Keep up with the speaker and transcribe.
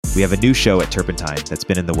We have a new show at Turpentine that's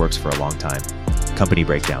been in the works for a long time, Company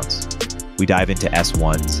Breakdowns. We dive into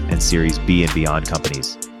S1s and Series B and beyond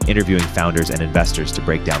companies, interviewing founders and investors to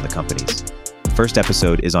break down the companies. First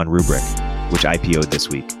episode is on Rubrik, which IPO'd this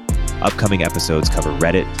week. Upcoming episodes cover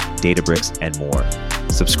Reddit, Databricks, and more.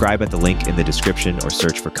 Subscribe at the link in the description or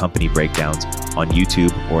search for Company Breakdowns on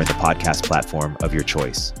YouTube or in the podcast platform of your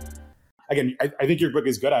choice. Again, I think your book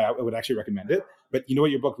is good. I would actually recommend it. But you know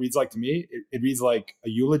what your book reads like to me? It reads like a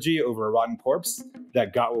eulogy over a rotten corpse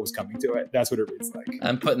that got what was coming to it. That's what it reads like.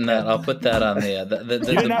 I'll put that on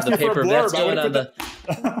the paper.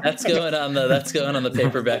 That's going on the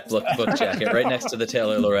paperback book jacket right next to the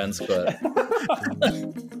Taylor Lorenz quote.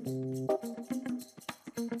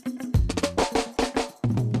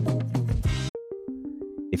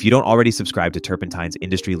 If you don't already subscribe to Turpentine's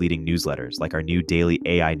industry-leading newsletters, like our new daily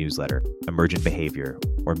AI newsletter, Emergent Behavior,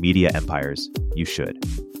 or Media Empires, you should.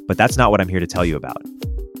 But that's not what I'm here to tell you about.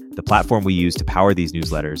 The platform we use to power these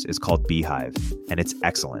newsletters is called Beehive, and it's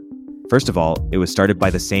excellent. First of all, it was started by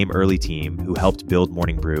the same early team who helped build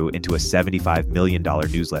Morning Brew into a $75 million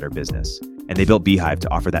newsletter business. And they built Beehive to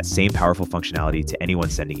offer that same powerful functionality to anyone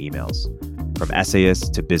sending emails. From essayists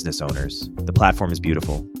to business owners, the platform is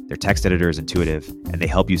beautiful, their text editor is intuitive, and they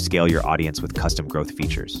help you scale your audience with custom growth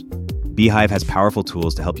features. Beehive has powerful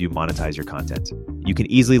tools to help you monetize your content. You can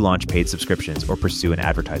easily launch paid subscriptions or pursue an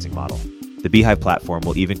advertising model. The Beehive platform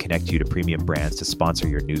will even connect you to premium brands to sponsor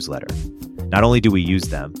your newsletter. Not only do we use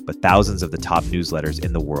them, but thousands of the top newsletters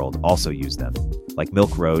in the world also use them, like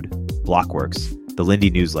Milk Road, Blockworks, the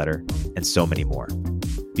Lindy newsletter, and so many more.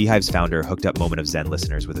 Beehive's founder hooked up Moment of Zen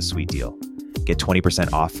listeners with a sweet deal. Get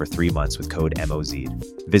 20% off for 3 months with code MOZ.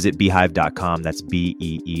 Visit beehive.com, that's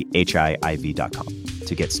BEEHIIV.com,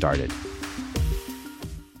 to get started.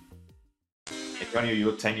 Antonio, you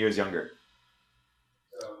look 10 years younger.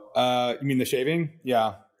 You mean the shaving?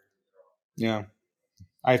 Yeah. I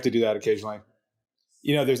have to do that occasionally.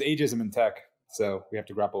 You know, there's ageism in tech, so we have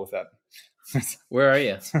to grapple with that. Where are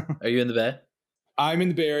you? Are you in the Bay? I'm in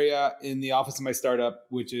the Bay Area in the office of my startup,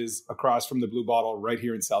 which is across from the Blue Bottle right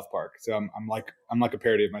here in South Park. So I'm like a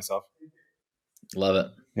parody of myself. Love it.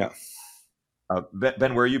 Yeah.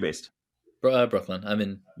 Ben, where are you based?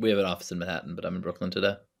 Brooklyn. We have an office in Manhattan, but I'm in Brooklyn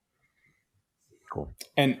today. Cool.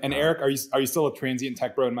 And Eric, are you still a transient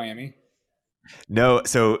tech bro in Miami? No.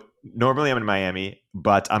 So normally I'm in Miami,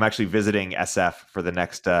 but I'm actually visiting SF for the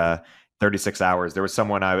next 36 hours. There was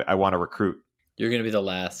someone I want to recruit. You're going to be the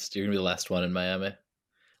last one in Miami,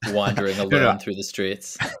 wandering alone through the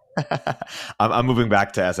streets. I'm moving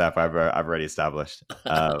back to SF. I've already established.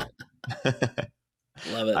 Love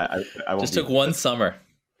it. I just took one summer.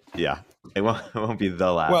 Yeah, it won't be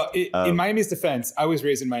the last. Well, in Miami's defense, I was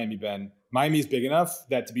raised in Miami, Ben. Miami's big enough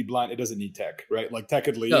that, to be blunt, it doesn't need tech, right? Like tech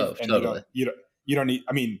could leave, and totally. you don't need.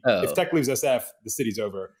 I mean, if tech leaves SF, the city's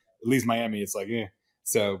over. It leaves Miami, it's like, eh.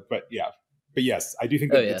 So, but yes, I do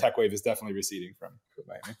think that the tech wave is definitely receding from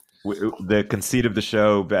Miami. The conceit of the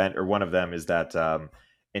show, Ben, or one of them, is that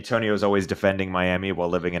Antonio is always defending Miami while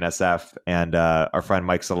living in SF, and our friend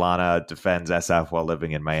Mike Solana defends SF while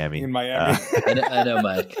living in Miami. I know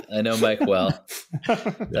Mike. I know Mike well.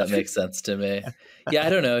 That makes sense to me. Yeah, I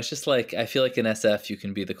don't know. It's just like, I feel like in SF you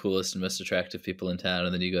can be the coolest and most attractive people in town,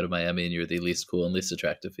 and then you go to Miami and you're the least cool and least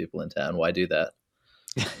attractive people in town. Why do that?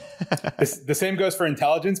 The same goes for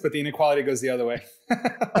intelligence, but the inequality goes the other way.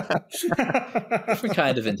 Different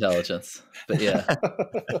kind of intelligence, but yeah.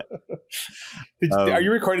 Are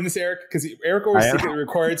you recording this, Eric? Because Eric always secretly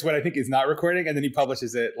records what I think is not recording, and then he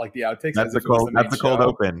publishes it like the outtakes. That's the cold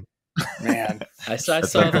open. Man, I saw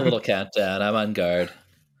the little countdown. I'm on guard.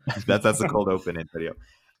 That's the cold open in video.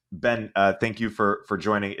 Ben, thank you for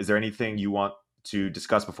joining. Is there anything you want to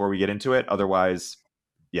discuss before we get into it? Otherwise.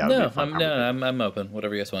 Yeah, I'm open.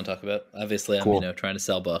 Whatever you guys want to talk about. Obviously, I'm trying to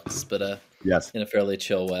sell books, but yes, in a fairly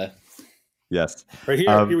chill way. Yes, right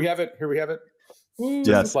here. Here we have it. Ooh,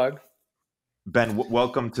 yes, plug. Ben,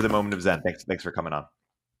 welcome to the Moment of Zen. Thanks for coming on.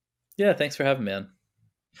 Yeah, thanks for having me on.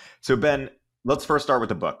 So Ben, let's first start with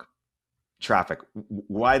the book, Traffic.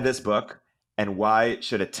 Why this book, and why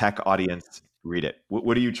should a tech audience read it?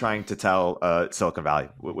 What are you trying to tell Silicon Valley?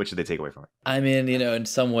 What should they take away from it? I mean, in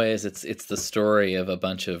some ways, it's the story of a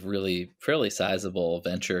bunch of really fairly sizable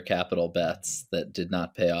venture capital bets that did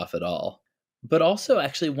not pay off at all. But also,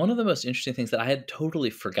 actually, one of the most interesting things that I had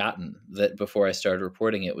totally forgotten that before I started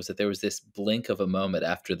reporting it was that there was this blink of a moment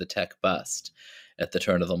after the tech bust at the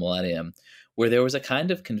turn of the millennium, where there was a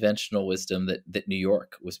kind of conventional wisdom that New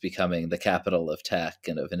York was becoming the capital of tech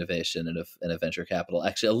and of innovation and of venture capital.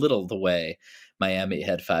 Actually, a little the way Miami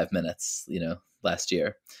had 5 minutes, last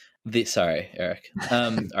year. Sorry, Eric.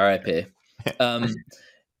 RIP.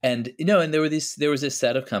 And and there was this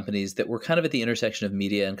set of companies that were kind of at the intersection of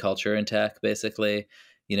media and culture and tech, basically.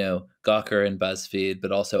 Gawker and BuzzFeed,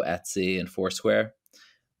 but also Etsy and Foursquare.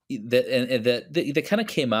 That kind of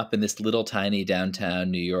came up in this little tiny downtown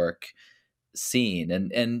New York scene,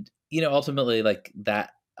 and ultimately, like,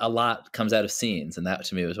 that a lot comes out of scenes, and that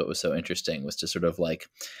to me was what was so interesting, was to sort of like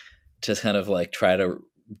to kind of like try to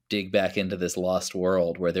dig back into this lost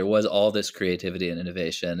world where there was all this creativity and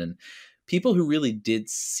innovation and people who really did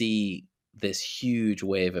see this huge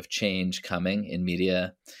wave of change coming in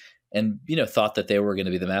media and, thought that they were going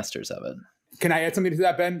to be the masters of it. Can I add something to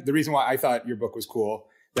that, Ben? The reason why I thought your book was cool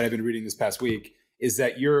that I've been reading this past week is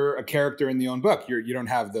that you're a character in the own book. You don't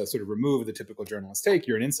have the sort of remove the typical journalist take.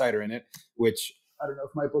 You're an insider in it, which I don't know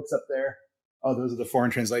if my book's up there. Oh, those are the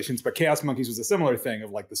foreign translations. But Chaos Monkeys was a similar thing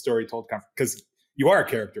of like the story told, because you are a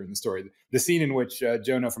character in the story. The scene in which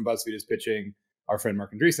Jonah from BuzzFeed is pitching our friend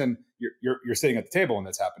Mark Andreessen, you're sitting at the table when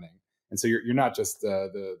that's happening. And so you're not just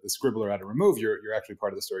the scribbler at a remove, you're actually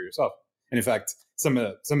part of the story yourself. And in fact, some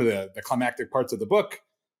of the climactic parts of the book,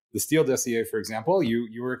 the Steele dossier, for example,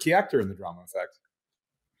 you were a key actor in the drama, in fact.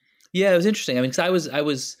 Yeah, it was interesting. I mean, because I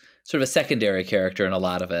was sort of a secondary character in a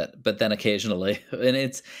lot of it, but then occasionally,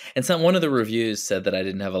 one of the reviews said that I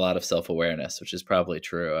didn't have a lot of self-awareness, which is probably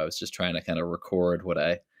true. I was just trying to kind of record what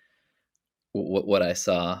I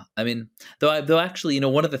saw. I mean, though actually,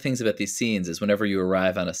 one of the things about these scenes is whenever you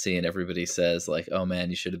arrive on a scene, everybody says like, "Oh man,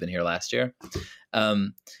 you should have been here last year."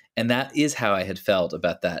 And that is how I had felt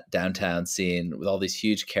about that downtown scene with all these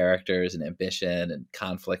huge characters and ambition and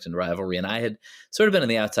conflict and rivalry. And I had sort of been on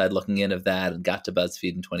the outside looking in of that and got to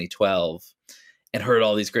BuzzFeed in 2012 and heard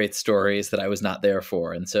all these great stories that I was not there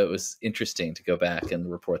for. And so it was interesting to go back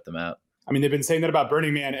and report them out. I mean, they've been saying that about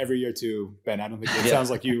Burning Man every year too, Ben. I don't think it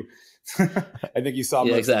sounds like you. I think you saw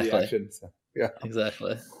most of the action. So, yeah,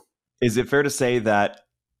 exactly. Is it fair to say that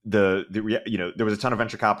there was a ton of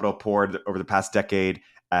venture capital poured over the past decade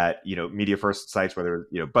at media first sites, whether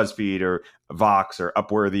BuzzFeed or Vox or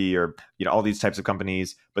Upworthy or all these types of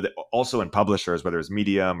companies, but also in publishers, whether it's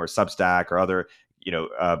Medium or Substack or other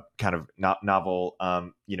kind of novel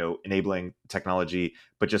enabling technology,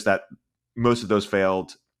 but just that most of those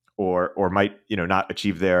failed or might not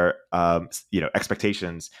achieve their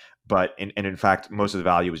expectations. But in fact, most of the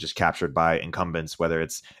value was just captured by incumbents, whether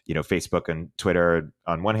it's Facebook and Twitter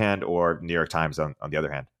on one hand or New York Times on the other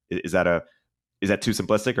hand. Is that too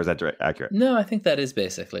simplistic, or is that accurate? No, I think that is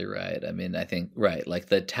basically right. I mean, I think right, like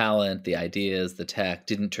the talent, the ideas, the tech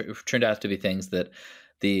turned out to be things that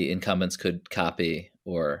the incumbents could copy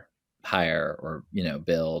or hire or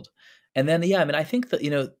build. And then I mean, I think that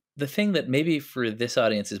the thing that maybe for this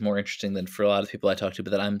audience is more interesting than for a lot of people I talk to,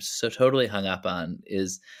 but that I'm so totally hung up on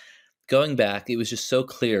is going back. It was just so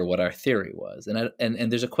clear what our theory was,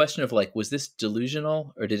 and there's a question of like, was this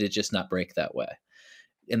delusional or did it just not break that way?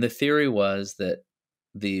 And the theory was that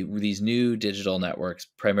these new digital networks,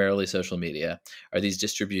 primarily social media, are these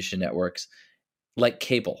distribution networks like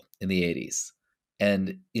cable in the 80s.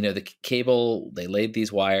 And the cable, they laid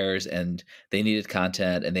these wires and they needed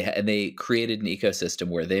content, and they created an ecosystem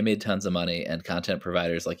where they made tons of money, and content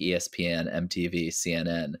providers like ESPN, MTV,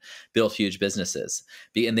 CNN built huge businesses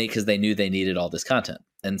because they knew they needed all this content.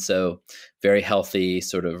 And so very healthy,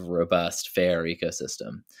 sort of robust, fair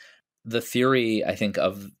ecosystem. The theory, I think,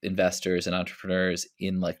 of investors and entrepreneurs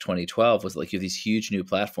in like 2012 was like, you have these huge new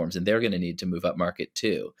platforms and they're going to need to move up market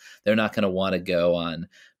too. They're not going to want to go on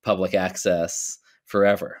public access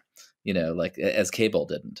forever, like as cable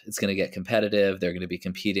didn't. It's going to get competitive. They're going to be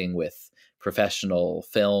competing with professional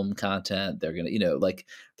film content. They're going to,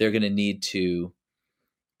 they're going to need to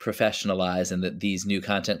professionalize, and that these new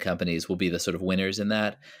content companies will be the sort of winners in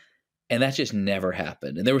that. And that just never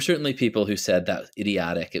happened. And there were certainly people who said that was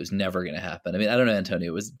idiotic. It was never going to happen. I mean, I don't know,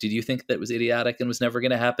 Antonio, did you think that was idiotic and was never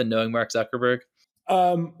going to happen, knowing Mark Zuckerberg?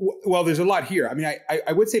 Well, there's a lot here. I mean,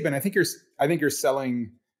 I would say, Ben, I think you're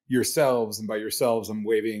selling yourselves, and by yourselves, I'm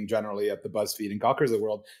waving generally at the BuzzFeed and Gawkers of the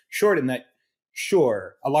world, short in that,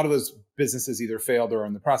 sure, a lot of those businesses either failed or are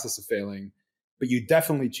in the process of failing, but you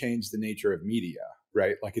definitely changed the nature of media,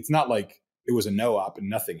 right? Like, it's not like it was a no-op and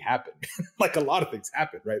nothing happened. Like a lot of things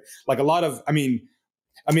happened, right? Like one of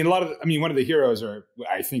the heroes, or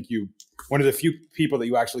I think one of the few people that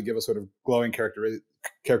you actually give a sort of glowing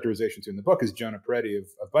characterization to in the book is Jonah Peretti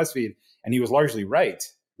of BuzzFeed. And he was largely right?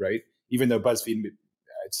 Even though BuzzFeed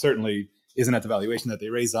it certainly isn't at the valuation that they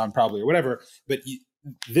raised on probably or whatever. But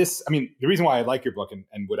the reason why I like your book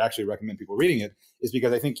and would actually recommend people reading it is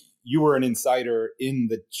because I think you were an insider in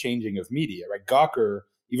the changing of media, right? Gawker,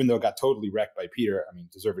 even though it got totally wrecked by Peter, I mean,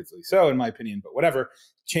 deservedly so, in my opinion, but whatever,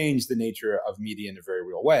 changed the nature of media in a very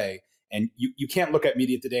real way. And you can't look at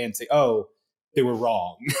media today and say, oh, they were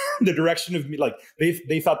wrong. The direction of like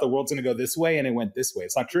they thought the world's going to go this way and it went this way.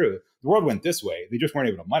 It's not true. The world went this way. They just weren't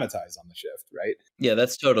able to monetize on the shift, right? Yeah,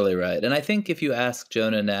 that's totally right. And I think if you ask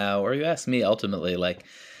Jonah now, or you ask me ultimately, like,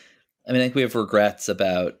 I mean, I think we have regrets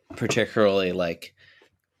about particularly like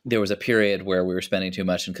there was a period where we were spending too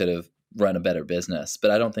much and could have run a better business,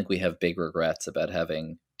 but I don't think we have big regrets about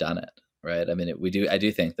having done it. Right. I mean, I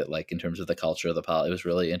do think that like in terms of the culture of the it was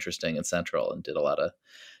really interesting and central and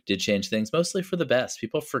did change things mostly for the best.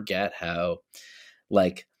 People forget how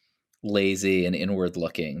like lazy and inward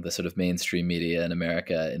looking the sort of mainstream media in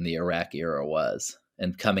America in the Iraq era was.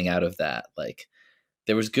 And coming out of that, like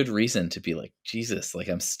there was good reason to be like, Jesus, like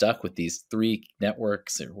I'm stuck with these 3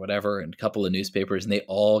 networks or whatever and a couple of newspapers, and they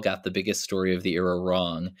all got the biggest story of the era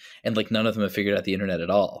wrong. And like none of them have figured out the internet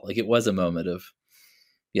at all. Like it was a moment of,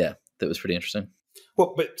 yeah, that was pretty interesting.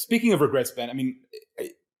 Well, but speaking of regrets, Ben, I mean,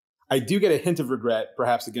 I do get a hint of regret,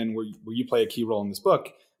 perhaps again, where you play a key role in this book,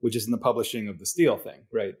 which is in the publishing of the Steele thing,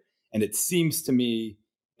 right? And it seems to me,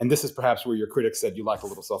 and this is perhaps where your critics said you lack a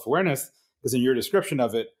little self-awareness, because in your description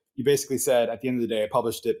of it, you basically said at the end of the day, I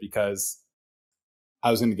published it because I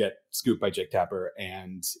was going to get scooped by Jake Tapper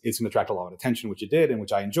and it's going to attract a lot of attention, which it did and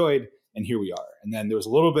which I enjoyed. And here we are. And then there was a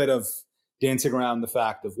little bit of dancing around the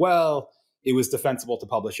fact of, well, it was defensible to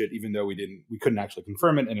publish it, even though we couldn't actually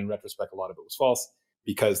confirm it. And in retrospect, a lot of it was false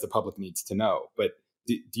because the public needs to know. But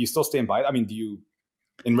do you still stand by it? I mean, do you,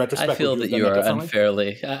 in retrospect, I feel that you are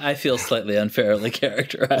unfairly, I feel slightly unfairly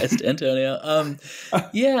characterized, Antonio.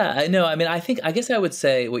 Yeah, I know. I mean, I guess I would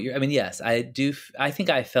say yes, I do. I think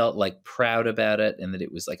I felt like proud about it and that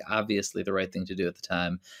it was like obviously the right thing to do at the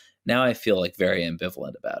time. Now I feel like very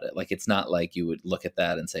ambivalent about it. Like, it's not like you would look at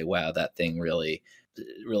that and say, wow, that thing really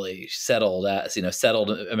settled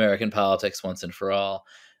American politics once and for all.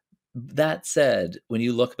 That said, when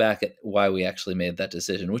you look back at why we actually made that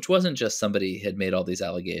decision, which wasn't just somebody had made all these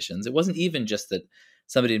allegations, it wasn't even just that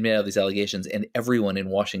somebody had made all these allegations and everyone in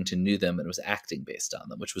Washington knew them and was acting based on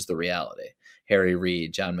them, which was the reality. Harry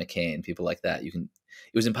Reid, John McCain, people like that. It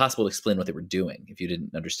was impossible to explain what they were doing if you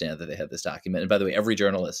didn't understand that they had this document. And by the way, every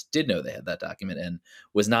journalist did know they had that document and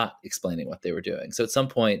was not explaining what they were doing. So at some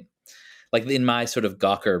point, like in my sort of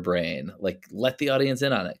Gawker brain, like let the audience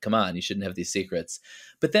in on it. Come on, you shouldn't have these secrets.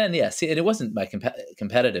 But then, yeah, see, and it wasn't my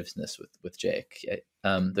competitiveness with Jake,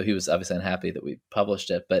 though he was obviously unhappy that we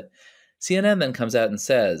published it. But CNN then comes out and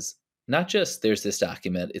says, not just there's this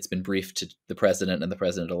document, it's been briefed to the president and the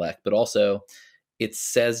president-elect, but also it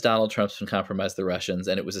says Donald Trump's been compromised the Russians,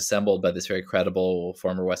 and it was assembled by this very credible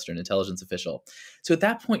former Western intelligence official. So at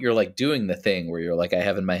that point, you're like doing the thing where you're like, I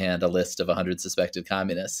have in my hand a list of 100 suspected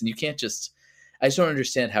communists, and you can't I just don't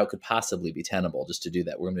understand how it could possibly be tenable just to do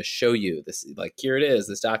that. We're going to show you this, like, here it is,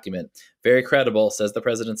 this document, very credible, says the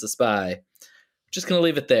president's a spy. Just going to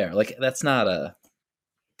leave it there. Like, that's not a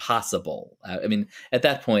possible. I mean, at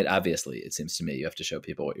that point, obviously, it seems to me you have to show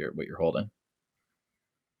people what you're holding.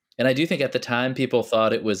 And I do think at the time people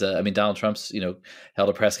thought it was Donald Trump's, held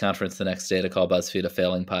a press conference the next day to call BuzzFeed a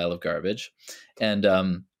failing pile of garbage. And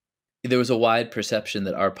there was a wide perception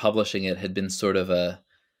that our publishing it had been sort of a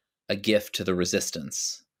gift to the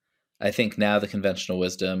resistance. I think now the conventional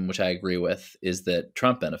wisdom, which I agree with, is that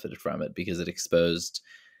Trump benefited from it because it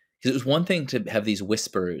was one thing to have these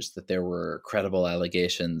whispers that there were credible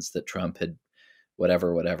allegations that Trump had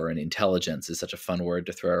whatever, and intelligence is such a fun word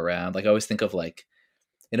to throw around. Like, I always think of, like,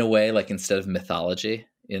 in a way, like, instead of mythology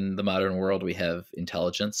in the modern world, we have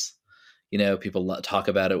intelligence. People talk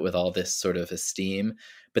about it with all this sort of esteem,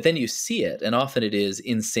 but then you see it, and often it is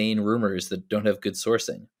insane rumors that don't have good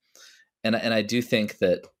sourcing. And I do think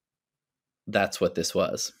that that's what this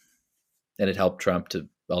was, and it helped Trump to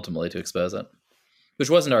ultimately to expose it, which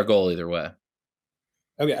wasn't our goal either way.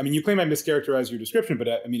 Okay, I mean, you claim I mischaracterized your description, but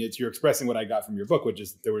I mean, you're expressing what I got from your book, which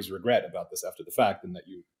is that there was regret about this after the fact, and that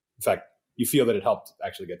you feel that it helped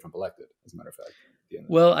actually get Trump elected, as a matter of fact.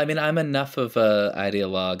 Well, I mean, I'm enough of an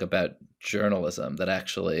ideologue about journalism that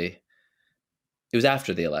actually it was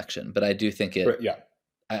after the election, but I do think it. Yeah.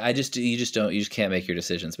 You just can't make your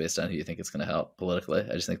decisions based on who you think it's going to help politically.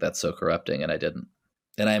 I just think that's so corrupting, and I didn't.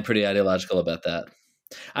 And I am pretty ideological about that.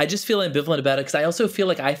 I just feel ambivalent about it because I also feel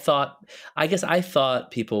like I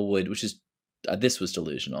thought people would, which is this was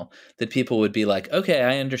delusional, that people would be like, okay,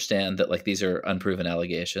 I understand that, like, these are unproven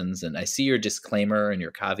allegations, and I see your disclaimer and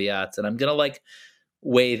your caveats, and I'm gonna like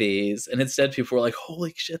weigh these. And instead, people were like,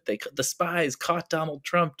 holy shit, the spies caught Donald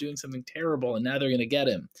Trump doing something terrible, and now they're gonna get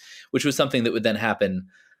him, which was something that would then happen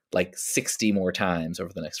like 60 more times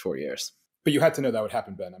over the next 4 years. But you had to know that would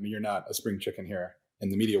happen, Ben. I mean, you're not a spring chicken here. in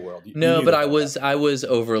the media world. No, but I was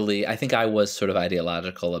I think I was sort of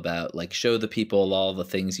ideological about like show the people all the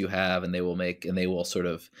things you have and they will sort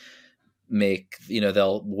of make,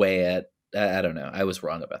 they'll weigh it. I don't know. I was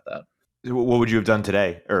wrong about that. What would you have done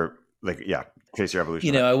today? Or like, yeah, Chase Your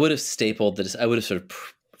Evolution. I would have stapled I would have sort of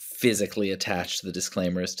physically attached the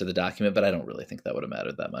disclaimers to the document, but I don't really think that would have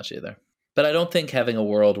mattered that much either. But I don't think having a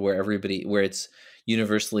world where it's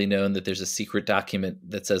universally known that there's a secret document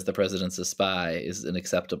that says the president's a spy is an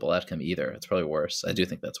acceptable outcome either. It's probably worse. I do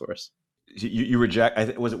think that's worse. You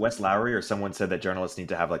reject, was it Wes Lowery or someone said that journalists need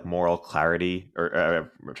to have like moral clarity, or I'm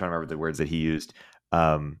trying to remember the words that he used,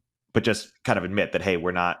 but just kind of admit that, hey,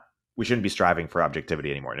 we shouldn't be striving for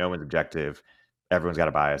objectivity anymore. No one's objective. Everyone's got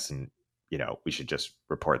a bias, and we should just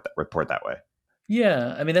report that way.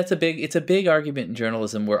 Yeah, I mean it's a big argument in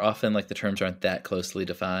journalism where often like the terms aren't that closely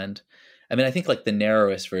defined. I mean, I think like the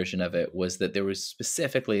narrowest version of it was that there was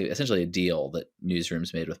essentially a deal that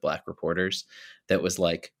newsrooms made with Black reporters that was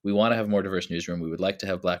like, we want to have a more diverse newsroom. We would like to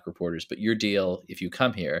have Black reporters, but your deal, if you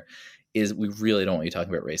come here, is we really don't want you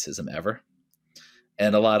talking about racism ever.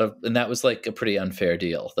 And that was like a pretty unfair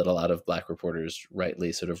deal that a lot of Black reporters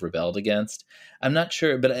rightly sort of rebelled against. I'm not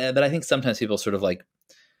sure, but I think sometimes people sort of like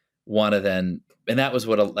want to then, and that was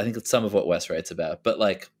what I think it's some of what Wes writes about. But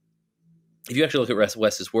like, if you actually look at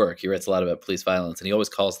Wes's work, he writes a lot about police violence, and he always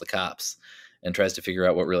calls the cops and tries to figure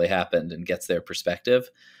out what really happened and gets their perspective.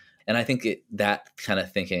 And I think that kind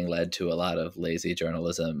of thinking led to a lot of lazy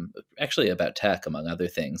journalism, actually about tech, among other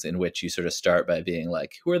things, in which you sort of start by being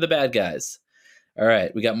like, who are the bad guys? All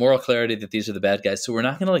right, we got moral clarity that these are the bad guys, so we're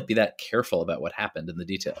not going to like be that careful about what happened in the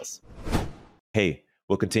details. Hey,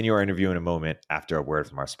 we'll continue our interview in a moment after a word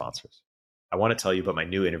from our sponsors. I want to tell you about my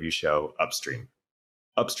new interview show, Upstream.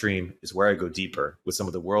 Upstream is where I go deeper with some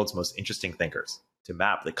of the world's most interesting thinkers to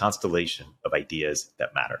map the constellation of ideas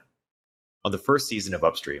that matter. On the first season of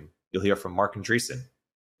Upstream, you'll hear from Mark Andreessen,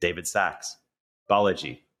 David Sachs,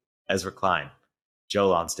 Balaji, Ezra Klein, Joe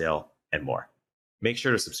Lonsdale, and more. Make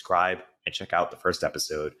sure to subscribe and check out the first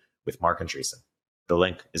episode with Mark Andreessen. The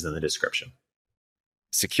link is in the description.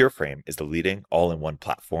 SecureFrame is the leading all-in-one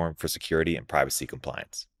platform for security and privacy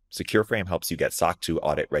compliance. SecureFrame helps you get SOC 2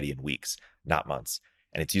 audit ready in weeks, not months,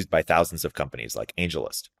 and it's used by thousands of companies like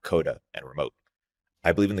AngelList, Coda, and Remote.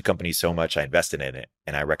 I believe in the company so much I invested in it,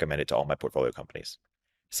 and I recommend it to all my portfolio companies.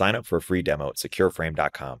 Sign up for a free demo at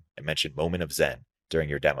secureframe.com and mention Moment of Zen during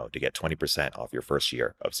your demo to get 20% off your first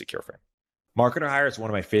year of SecureFrame. Marketer Hire is one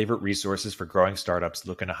of my favorite resources for growing startups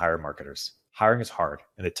looking to hire marketers. Hiring is hard,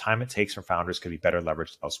 and the time it takes from founders could be better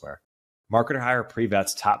leveraged elsewhere. Marketer Hire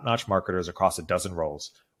pre-vets top-notch marketers across a dozen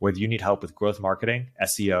roles, whether you need help with growth marketing,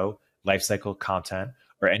 SEO, lifecycle content,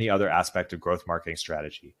 or any other aspect of growth marketing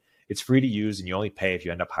strategy. It's free to use, and you only pay if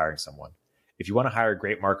you end up hiring someone. If you want to hire a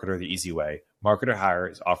great marketer the easy way, Marketer Hire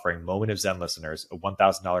is offering Moment of Zen listeners a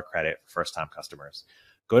 $1,000 credit for first-time customers.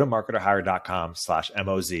 Go to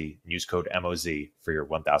marketerhire.com/MOZ and use code MOZ for your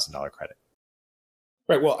 $1,000 credit.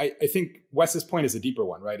 Right. Well, I think Wes's point is a deeper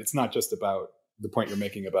one, right? It's not just about the point you're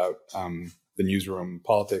making about the newsroom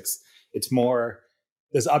politics. It's more,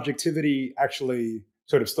 does objectivity actually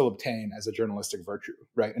sort of still obtain as a journalistic virtue,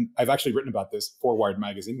 right? And I've actually written about this for Wired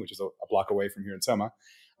Magazine, which is a block away from here in Soma,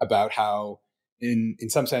 about how in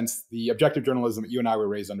some sense, the objective journalism that you and I were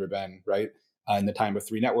raised under, Ben, right? In the time of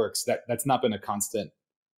three networks, that's not been a constant.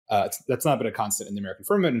 That's not been a constant in the American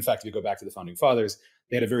firmament. In fact, if you go back to the founding fathers,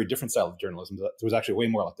 they had a very different style of journalism. It was actually way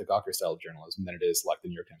more like the Gawker style of journalism than it is like the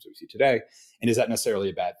New York Times that we see today. And is that necessarily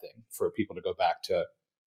a bad thing for people to go back to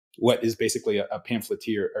what is basically a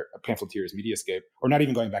pamphleteer's mediascape, or not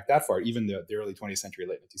even going back that far, even the early 20th century,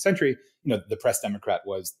 late 19th century, the Press Democrat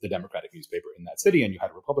was the Democratic newspaper in that city, and you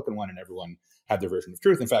had a Republican one, and everyone had their version of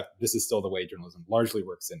truth. In fact, this is still the way journalism largely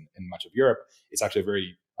works in much of Europe. It's actually a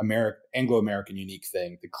very Anglo-American unique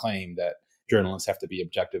thing to claim that journalists have to be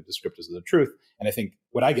objective descriptors of the truth. And I think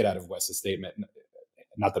what I get out of Wes's statement,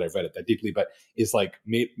 not that I've read it that deeply, but is like,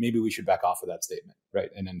 maybe we should back off of that statement, right?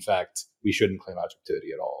 And in fact, we shouldn't claim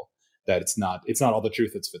objectivity at all. That it's not all the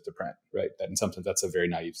truth that's fit to print, right? That in some sense, that's a very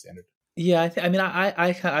naive standard. Yeah,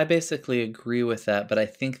 I basically agree with that, but I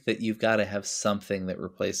think that you've got to have something that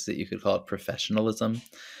replaces it. You could call it professionalism,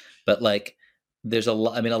 but like, there's a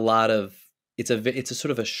lot of it's a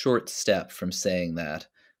sort of a short step from saying that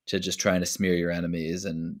to just trying to smear your enemies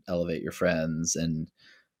and elevate your friends, and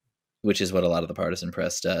which is what a lot of the partisan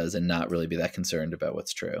press does, and not really be that concerned about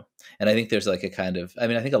what's true. And I think there's like a kind of, I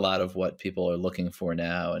think a lot of what people are looking for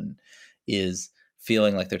now and is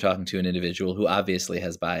feeling like they're talking to an individual who obviously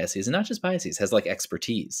has biases, and not just biases, has like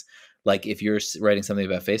expertise. Like if you're writing something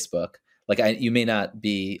about Facebook, Like you may not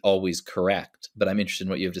be always correct, but I'm interested in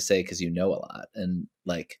what you have to say because you know a lot. And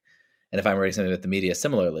if I'm writing something about the media,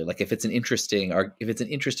 similarly, like if it's an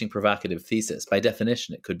interesting provocative thesis, by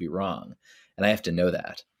definition, it could be wrong, and I have to know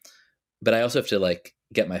that. But I also have to like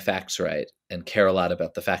get my facts right and care a lot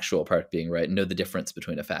about the factual part being right and know the difference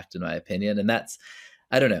between a fact and my opinion. And that's,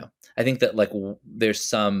 I don't know. I think that like there's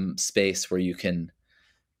some space where you can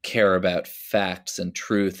care about facts and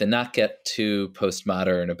truth and not get too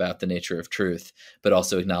postmodern about the nature of truth, but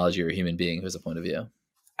also acknowledge you're a human being who has a point of view.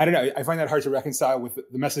 I don't know. I find that hard to reconcile with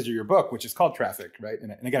the message of your book, which is called Traffic, right?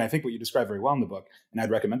 And again, I think what you describe very well in the book, and I'd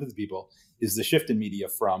recommend it to people, is the shift in media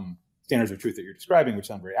from standards of truth that you're describing, which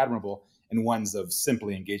sound very admirable, and ones of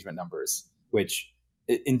simply engagement numbers, which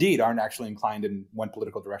indeed aren't actually inclined in one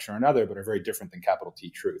political direction or another, but are very different than capital T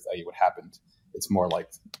truth, i.e. what happened. It's more like...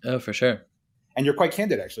 Oh, for sure. And you're quite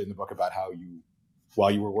candid, actually, in the book about how you, while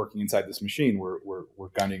you were working inside this machine, were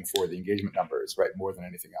gunning for the engagement numbers, right, more than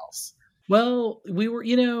anything else. Well, we were,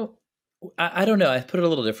 I don't know. I put it a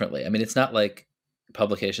little differently. I mean, it's not like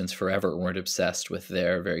publications forever weren't obsessed with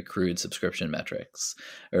their very crude subscription metrics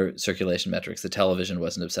or circulation metrics. The television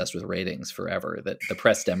wasn't obsessed with ratings forever. That the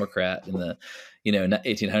Press Democrat in the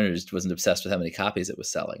 1800s wasn't obsessed with how many copies it was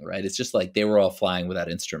selling, right? It's just like they were all flying without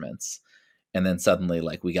instruments. And then suddenly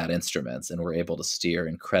like we got instruments and we're able to steer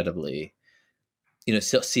incredibly,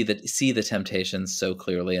 see the temptations so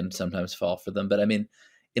clearly and sometimes fall for them. But I mean,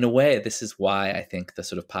 in a way, this is why I think the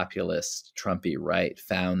sort of populist Trumpy right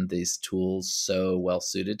found these tools so well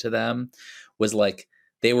suited to them, was like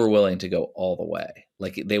they were willing to go all the way.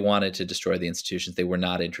 Like they wanted to destroy the institutions. They were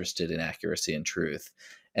not interested in accuracy and truth.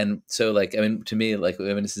 And so like, I mean, to me, like, I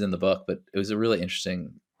mean, this is in the book, but it was a really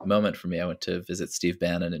interesting moment for me. I went to visit Steve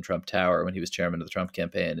Bannon in Trump Tower when he was chairman of the Trump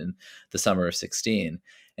campaign in the summer of 2016.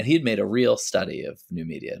 And he'd made a real study of new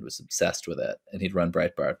media and was obsessed with it. And he'd run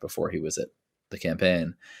Breitbart before he was at the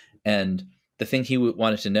campaign. And the thing he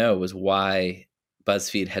wanted to know was why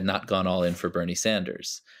BuzzFeed had not gone all in for Bernie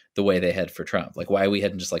Sanders the way they had for Trump, like why we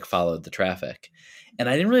hadn't just like followed the traffic. And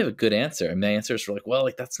I didn't really have a good answer. And my answers were like, well,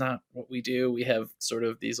 like that's not what we do. We have sort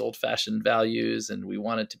of these old fashioned values and we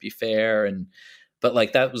want it to be fair. But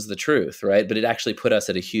like that was the truth, right? But it actually put us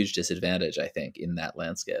at a huge disadvantage, I think, in that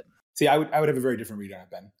landscape. See, I would have a very different read on it,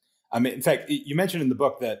 Ben. In fact, you mentioned in the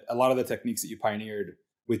book that a lot of the techniques that you pioneered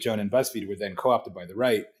with Jonah and BuzzFeed were then co-opted by the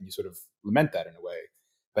right, and you sort of lament that in a way.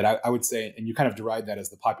 But I would say, and you kind of deride that as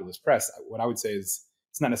the populist press, what I would say is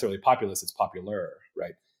it's not necessarily populist, it's popular,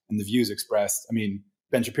 right? And the views expressed, I mean,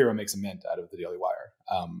 Ben Shapiro makes a mint out of the Daily Wire.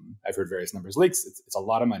 I've heard various numbers leaks. It's a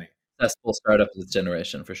lot of money. Successful startup of this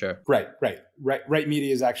generation, for sure. Right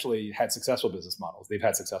media has actually had successful business models. They've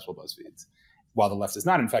had successful BuzzFeeds, while the left is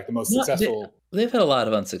not. In fact, the most successful... They've had a lot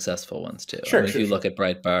of unsuccessful ones, too. Sure, if you look at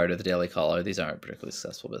Breitbart or the Daily Caller, these aren't particularly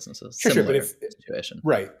successful businesses. Sure, but situation.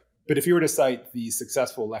 Right. But if you were to cite the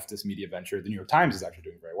successful leftist media venture, the New York Times is actually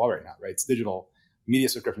doing very well right now, right? Its digital media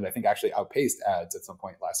subscriptions, I think, actually outpaced ads at some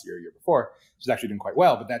point last year or year before, which is actually doing quite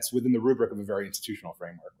well. But that's within the rubric of a very institutional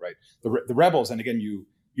framework, right? The rebels, and again, you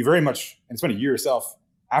very much, and it's funny, you yourself,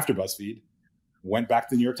 after BuzzFeed, went back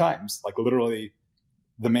to the New York Times, like literally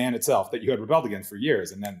the man itself that you had rebelled against for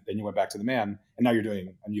years. And then you went back to the man, and now you're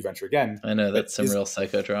doing a new venture again. I know, that's some real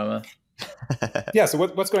psychodrama. Yeah. So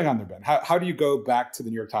what's going on there, Ben? How do you go back to the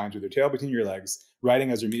New York Times with your tail between your legs,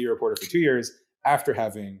 writing as your media reporter for 2 years after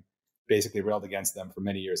having basically railed against them for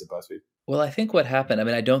many years at BuzzFeed? Well, I think what happened,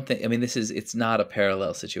 it's not a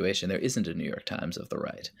parallel situation. There isn't a New York Times of the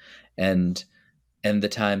right. And the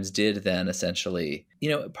Times did then essentially,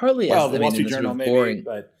 partly the as Wall Street Journal, maybe, boring,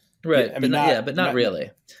 but right, yeah, but not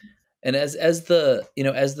really. And as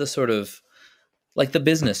the sort of like the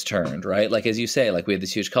business turned, right? Like as you say, like we had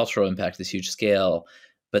this huge cultural impact, this huge scale,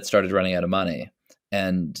 but started running out of money,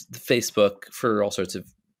 and Facebook, for all sorts of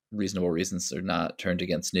reasonable reasons, are not turned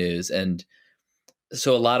against news, and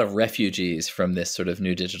so a lot of refugees from this sort of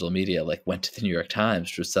new digital media like went to the New York Times,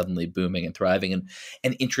 which was suddenly booming and thriving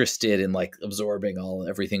and interested in like absorbing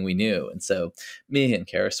everything we knew. And so me and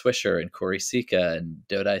Kara Swisher and Corey Sika and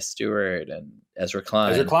Dodai Stewart and Ezra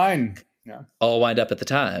Klein yeah, all wind up at the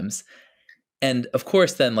Times. And of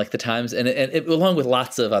course, then like the Times and it, along with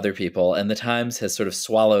lots of other people, and the Times has sort of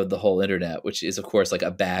swallowed the whole internet, which is of course like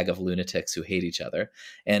a bag of lunatics who hate each other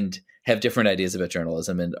and have different ideas about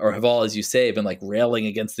journalism or have all, as you say, been like railing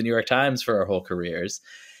against the New York Times for our whole careers.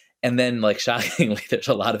 And then like shockingly, there's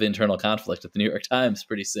a lot of internal conflict at the New York Times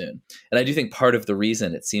pretty soon. And I do think part of the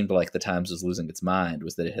reason it seemed like the Times was losing its mind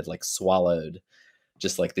was that it had like swallowed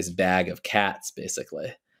just like this bag of cats,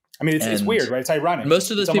 basically. I mean, it's weird, right? It's ironic. Most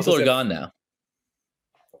of those people are gone now.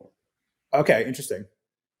 Okay, interesting.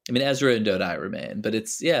 I mean, Ezra and Dodai remain, but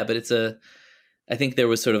I think there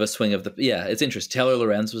was sort of a swing of it's interesting. Taylor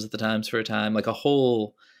Lorenz was at the Times for a time, like a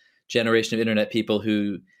whole generation of internet people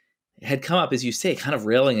who had come up, as you say, kind of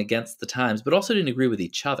railing against the Times, but also didn't agree with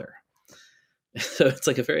each other. So it's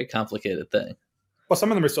like a very complicated thing. Well,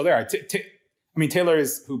 some of them are still there. I mean, Taylor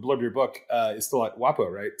who blurbed your book, is still at WAPO,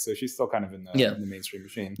 right? So she's still kind of in the mainstream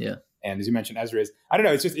machine. Yeah. And as you mentioned, Ezra is. I don't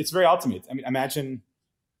know. It's very odd to me. I mean, imagine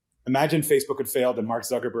Facebook had failed and Mark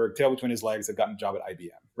Zuckerberg, tail between his legs, had gotten a job at IBM,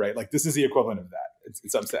 right? Like this is the equivalent of that in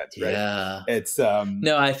some sense, right? Yeah. It's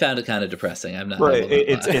no, I found it kind of depressing. I'm not. Right.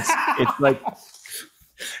 It's like.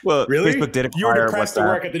 Well, really? Facebook did acquire you were depressed to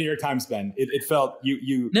work at the New York Times, Ben. It felt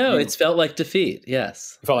it's felt like defeat.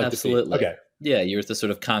 Yes, it felt like absolutely. Defeat. Okay. Yeah, you're the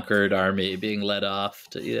sort of conquered army being led off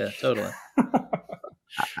to. Totally.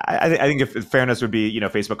 I think if fairness would be,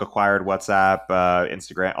 Facebook acquired WhatsApp,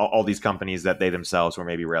 Instagram, all these companies that they themselves were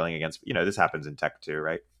maybe railing against. This happens in tech too,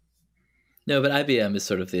 right? No, but IBM is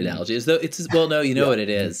sort of the analogy. As though what it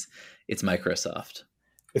is? It's Microsoft.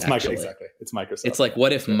 It's Microsoft. Exactly. It's Microsoft. It's like,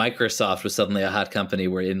 what if Microsoft was suddenly a hot company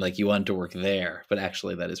wherein like you wanted to work there, but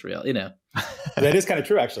actually that is real, That is kind of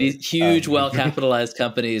true, actually. These huge, well-capitalized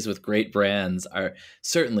companies with great brands are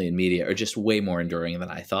certainly in media are just way more enduring than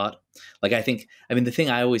I thought. Like, the thing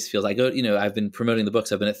I always feel, I've been promoting the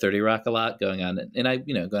books. I've been at 30 Rock a lot going on, and I,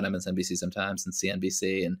 go on MSNBC sometimes and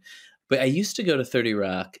CNBC. But I used to go to 30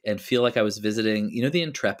 Rock and feel like I was visiting, the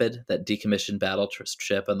Intrepid, that decommissioned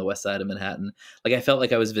ship on the west side of Manhattan. Like I felt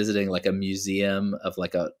like I was visiting like a museum of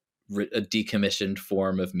like a decommissioned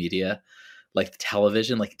form of media, like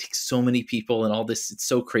television. Like it takes so many people and all this. It's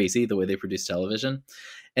so crazy the way they produce television.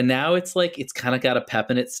 And now it's like, it's kind of got a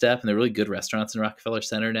pep in its step, and they're really good restaurants in Rockefeller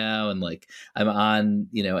Center now. And like, I'm on,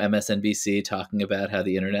 MSNBC talking about how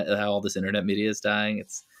how all this internet media is dying.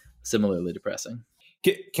 It's similarly depressing.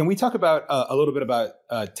 Can we talk about a little bit about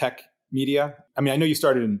tech media? I mean, I know you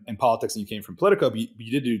started in politics and you came from Politico, but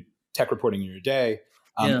you did do tech reporting in your day.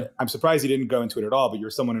 I'm surprised you didn't go into it at all, but you're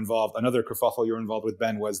someone involved. Another kerfuffle you were involved with,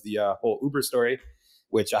 Ben, was the whole Uber story,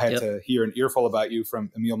 which I had to hear an earful about you from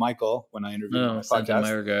Emil Michael when I interviewed him on my podcast. Send my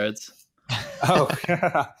regards. Oh,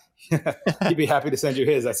 he'd be happy to send you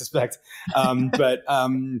his, I suspect.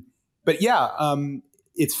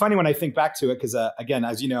 It's funny when I think back to it because, again,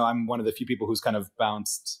 as you know, I'm one of the few people who's kind of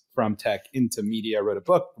bounced from tech into media, wrote a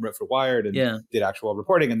book, wrote for Wired, and did actual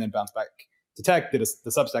reporting, and then bounced back to tech, did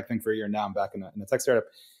the Substack thing for a year, and now I'm back in a tech startup.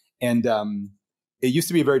 And it used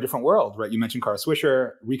to be a very different world, right? You mentioned Kara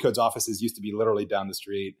Swisher. Recode's offices used to be literally down the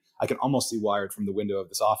street. I can almost see Wired from the window of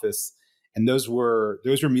this office. And those were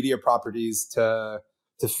media properties to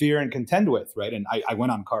fear and contend with, right? And I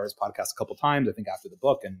went on Kara's podcast a couple of times, I think after the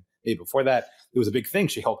book, and maybe before that, it was a big thing.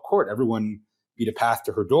 She held court. Everyone beat a path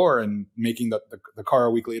to her door, and making the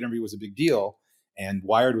Kara Weekly interview was a big deal, and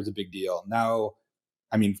Wired was a big deal. Now,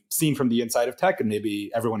 I mean, seen from the inside of tech, and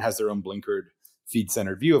maybe everyone has their own blinkered,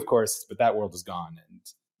 feed-centered view, of course, but that world is gone.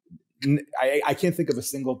 And I can't think of a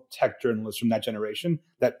single tech journalist from that generation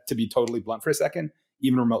that, to be totally blunt for a second,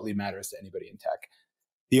 even remotely matters to anybody in tech.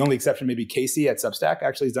 The only exception may be Casey at Substack.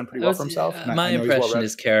 Actually, he's done pretty well for himself. My impression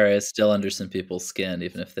is Kara is still under some people's skin,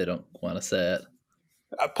 even if they don't want to say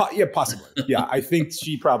it. Possibly. Yeah, I think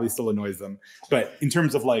she probably still annoys them. But in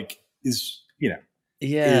terms of like, it's true.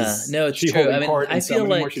 I mean, I feel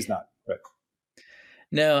like she's not. Right.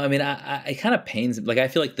 No, I mean, I kind of pains. Like, I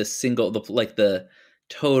feel like the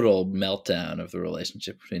total meltdown of the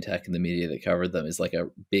relationship between tech and the media that covered them is like a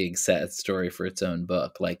big sad story for its own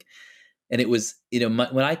book. Like. And it was,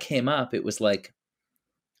 when I came up, it was like,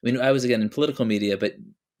 I was again in political media, but,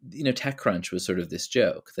 TechCrunch was sort of this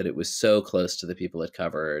joke that it was so close to the people it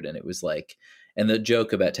covered. And it was like, and the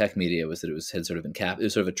joke about tech media was that it was sort of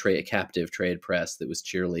a captive trade press that was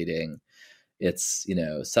cheerleading its,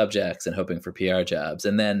 subjects and hoping for PR jobs.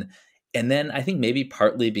 And then I think maybe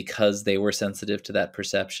partly because they were sensitive to that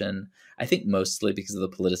perception, I think mostly because of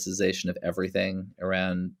the politicization of everything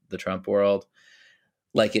around the Trump world.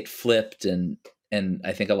 Like it flipped, and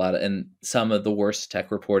I think and some of the worst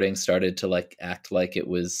tech reporting started to like act like it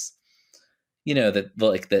was,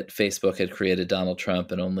 that Facebook had created Donald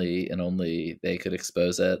Trump and only they could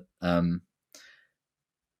expose it. I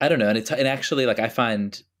don't know, and actually like I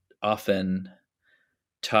find often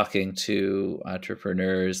talking to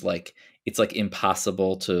entrepreneurs like it's like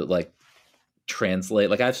impossible to like translate.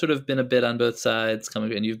 Like I've sort of been a bit on both sides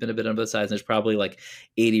and you've been a bit on both sides. And there's probably like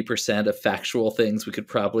 80% of factual things we could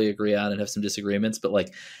probably agree on and have some disagreements. But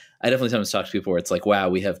like, I definitely sometimes talk to people where it's like, wow,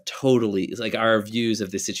 we have it's like our views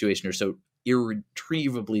of this situation are so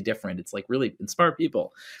irretrievably different. It's like really smart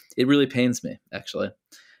people. It really pains me actually.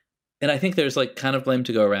 And I think there's like kind of blame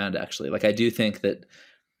to go around actually. Like I do think that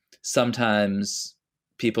sometimes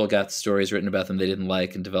people got stories written about them they didn't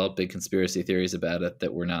like and developed big conspiracy theories about it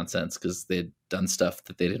that were nonsense because they'd done stuff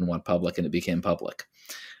that they didn't want public and it became public,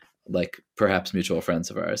 like perhaps mutual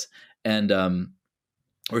friends of ours, and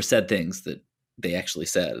or said things that they actually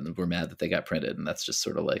said and were mad that they got printed. And that's just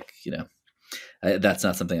sort of like, that's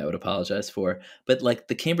not something I would apologize for. But like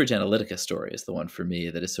the Cambridge Analytica story is the one for me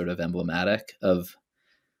that is sort of emblematic of,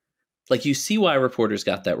 like, you see why reporters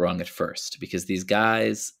got that wrong at first, because these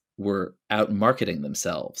guys were out marketing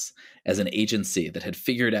themselves as an agency that had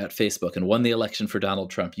figured out Facebook and won the election for Donald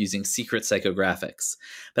Trump using secret psychographics.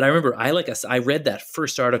 But I remember I read that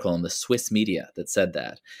first article in the Swiss media that said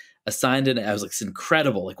that. I was like, it's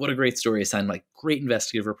incredible. Like, what a great story. Assigned like great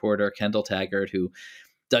investigative reporter, Kendall Taggart, who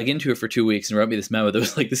dug into it for 2 weeks and wrote me this memo that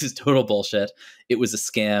was like, this is total bullshit. It was a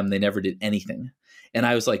scam. They never did anything. And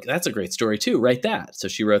I was like, that's a great story too. Write that. So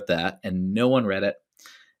she wrote that and no one read it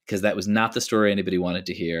because that was not the story anybody wanted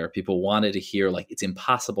to hear. People wanted to hear, like, it's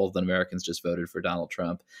impossible that Americans just voted for Donald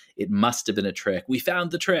Trump. It must have been a trick. We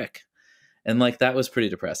found the trick. And like, that was pretty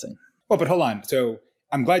depressing. Well, but hold on. So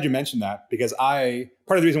I'm glad you mentioned that, because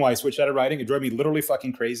part of the reason why I switched out of writing, it drove me literally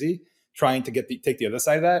fucking crazy trying to take the other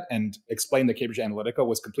side of that and explain that Cambridge Analytica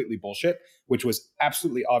was completely bullshit, which was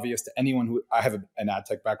absolutely obvious to anyone who, I have an ad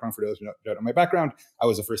tech background. For those who don't know my background, I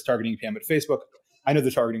was the first targeting PM at Facebook. I know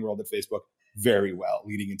the targeting world at Facebook very well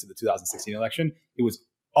leading into the 2016 election. It was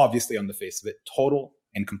obviously on the face of it, total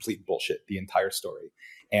and complete bullshit, the entire story.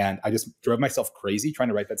 And I just drove myself crazy trying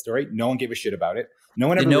to write that story. No one gave a shit about it. No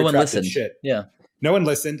one ever retracted shit. Yeah. No one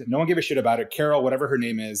listened. No one gave a shit about it. Carol, whatever her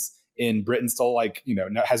name is, in Britain, still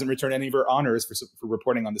hasn't returned any of her honors for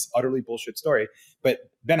reporting on this utterly bullshit story. But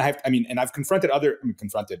Ben, I've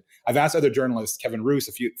asked other journalists, Kevin Roos,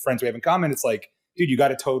 a few friends we have in common. It's like, dude, you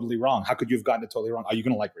got it totally wrong. How could you have gotten it totally wrong? Are you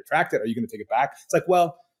going to retract it? Are you going to take it back? It's like,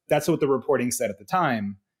 well, that's what the reporting said at the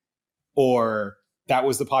time, or that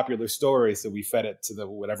was the popular story, so we fed it to the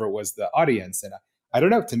whatever it was, the audience. And I don't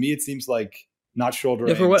know. To me, it seems like not shouldering.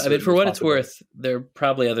 Yeah, for what it's worth, there are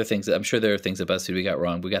probably other things. I'm sure there are things at BuzzFeed we got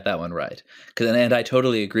wrong. We got that one right. And I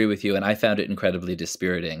totally agree with you. And I found it incredibly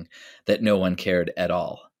dispiriting that no one cared at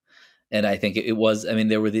all. And I think it was. I mean,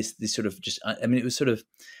 there were these sort of it was sort of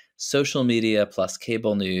social media plus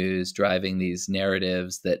cable news driving these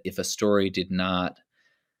narratives that if a story did not,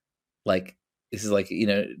 like, this is like,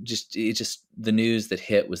 just the news that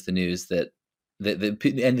hit was the news that.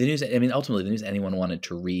 And the news, I mean, ultimately, the news anyone wanted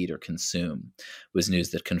to read or consume was news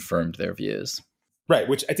that confirmed their views. Right.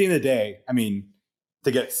 Which at the end of the day, I mean, to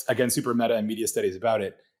get, again, super meta and media studies about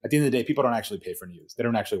it, at the end of the day, people don't actually pay for news. They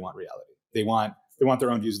don't actually want reality. They want their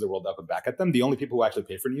own views of the world up and back at them. The only people who actually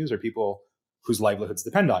pay for news are people whose livelihoods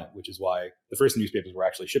depend on it, which is why the first newspapers were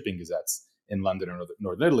actually shipping gazettes in London or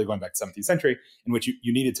Northern Italy going back to the 17th century, in which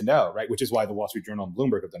you needed to know, right? Which is why the Wall Street Journal and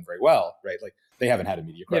Bloomberg have done very well, right? Like, they haven't had a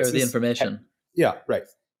media crisis. Yeah, the information. Yeah, right.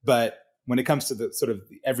 But when it comes to the sort of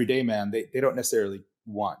the everyday man, they don't necessarily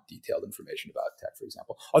want detailed information about tech, for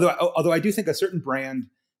example. Although I do think a certain brand,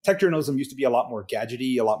 tech journalism used to be a lot more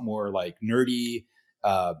gadgety, a lot more like nerdy,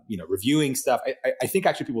 reviewing stuff. I think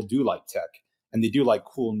actually people do like tech, and they do like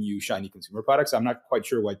cool, new, shiny consumer products. I'm not quite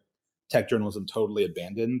sure why tech journalism totally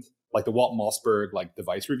abandoned. Like the Walt Mossberg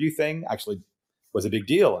device review thing actually was a big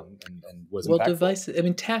deal and was impactful. Devices. I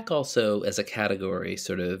mean, tech also as a category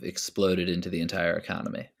sort of exploded into the entire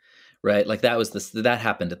economy, right? Like that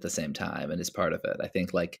happened at the same time and is part of it. I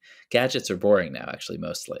think like gadgets are boring now, actually,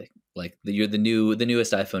 mostly. Like the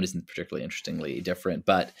newest iPhone isn't particularly interestingly different,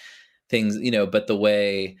 but things, but the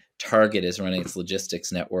way Target is running its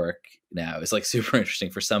logistics network now is like super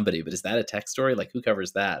interesting for somebody. But is that a tech story? Like, who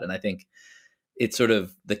covers that? And I think it's sort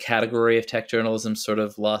of the category of tech journalism sort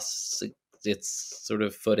of lost its sort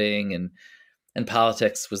of footing, and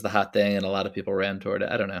politics was the hot thing and a lot of people ran toward it.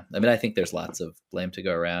 I don't know. I mean, I think there's lots of blame to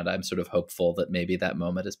go around. I'm sort of hopeful that maybe that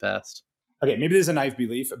moment has passed. Okay, maybe there's a naive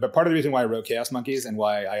belief, but part of the reason why I wrote Chaos Monkeys and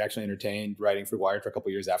why I actually entertained writing for Wired for a couple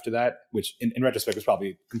of years after that, which in retrospect was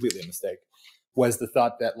probably completely a mistake, was the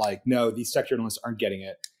thought that no, these tech journalists aren't getting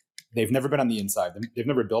it. They've never been on the inside. They've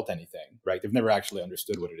never built anything, right? They've never actually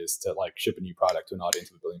understood what it is to ship a new product to an audience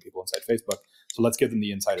of 1 billion people inside Facebook. So let's give them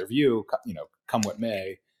the insider view, come what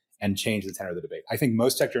may, and change the tenor of the debate. I think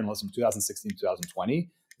most tech journalists from 2016 to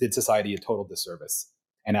 2020 did society a total disservice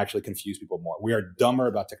and actually confused people more. We are dumber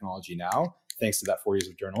about technology now, thanks to that 4 years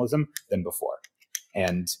of journalism, than before.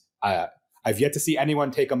 And I've yet to see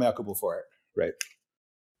anyone take a mea culpa for it, right?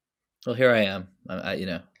 Well, here I am.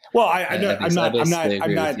 Well, I agree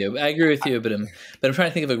with you, but I'm trying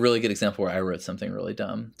to think of a really good example where I wrote something really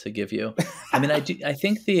dumb to give you. I mean, I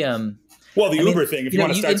think Well, the Uber thing, if you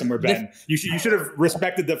want to start somewhere, Ben, you should have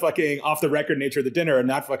respected the fucking off the record nature of the dinner and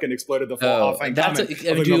not fucking exploded the full offline comment.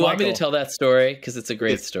 Do you want me to tell that story? Because it's a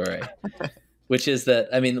great story. Which is that,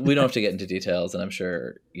 I mean, we don't have to get into details, and I'm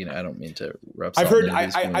sure, I don't mean to rub salt in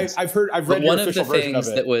anybody's wounds. I've read your official version of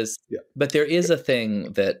it. That was, but there is a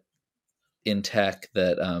thing that in tech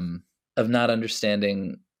that of not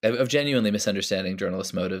understanding, of genuinely misunderstanding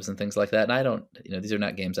journalist motives and things like that. And I don't, these are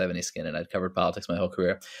not games I have any skin in. I've covered politics my whole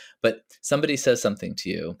career, but somebody says something to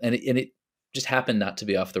you, and it just happened not to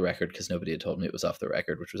be off the record because nobody had told me it was off the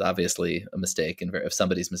record, which was obviously a mistake and of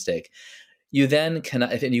somebody's mistake. You then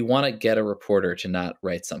cannot, and you want to get a reporter to not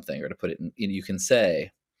write something or to put it in, you can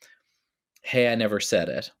say, hey, I never said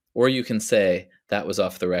it. Or you can say that was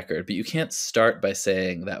off the record, but you can't start by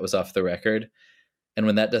saying that was off the record. And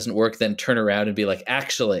when that doesn't work, then turn around and be like,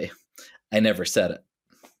 actually, I never said it.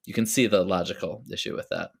 You can see the logical issue with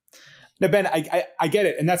that. No, Ben, I get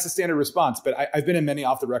it. And that's the standard response. But I've been in many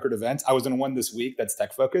off the record events. I was in one this week that's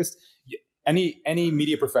tech focused. Any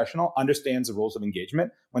media professional understands the rules of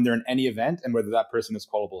engagement when they're in any event and whether that person is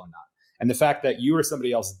callable or not. And the fact that you or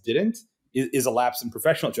somebody else didn't is a lapse in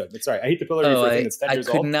professional judgment. Sorry, I hate to pillory for a thing that's 10 years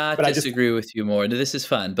old. I could not disagree with you more. This is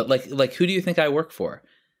fun. But like, who do you think I work for?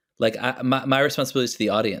 Like my responsibility is to the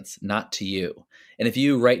audience, not to you. And if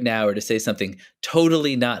you right now are to say something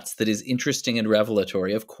totally nuts that is interesting and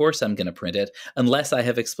revelatory, of course I'm going to print it unless I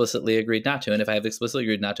have explicitly agreed not to. And if I have explicitly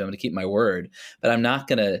agreed not to, I'm going to keep my word. But I'm not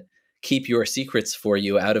going to keep your secrets for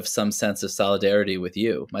you out of some sense of solidarity with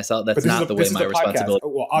you. Myself, that's not the way my responsibility.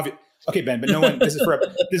 Well, okay, Ben, but no one. This is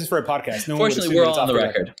for a podcast. No Fortunately, we're all on the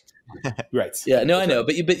record. Right. Yeah. No, I know,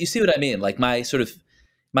 but you see what I mean. Like my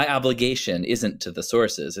obligation isn't to the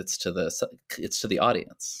sources; it's to the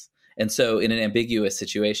audience. And so, in an ambiguous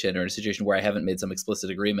situation or in a situation where I haven't made some explicit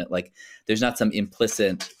agreement, like there's not some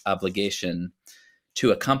implicit obligation to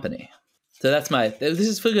a company. So that's this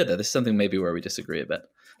is for good though. This is something maybe where we disagree a bit.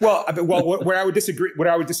 Well, where I would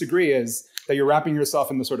disagree is that you're wrapping yourself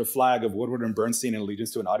in the sort of flag of Woodward and Bernstein and allegiance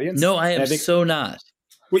to an audience. No, I am so not.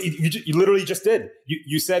 Well, you literally just did.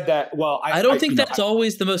 You said that. Well, I don't think that's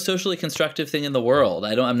always the most socially constructive thing in the world.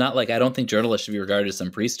 I don't think journalists should be regarded as some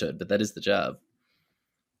priesthood, but that is the job.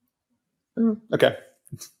 Okay.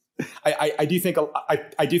 I do think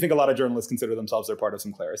a lot of journalists consider themselves they're part of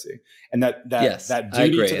some clerisy, and that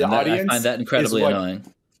duty to the audience. I find that incredibly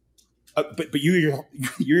annoying. But you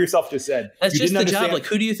yourself just said that's just the job. Like,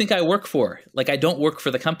 who do you think I work for? Like, I don't work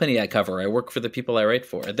for the company I cover. I work for the people I write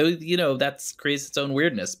for. Though that's creates its own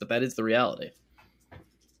weirdness, but that is the reality.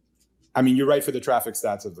 I mean, you write for the traffic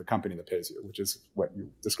stats of the company that pays you, which is what you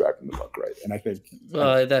described in the book, right? And I think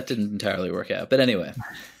that didn't entirely work out. But anyway,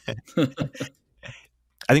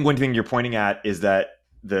 I think one thing you're pointing at is that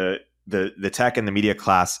the tech and the media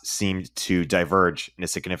class seemed to diverge in a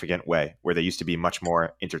significant way, where they used to be much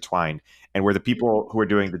more intertwined, and where the people who are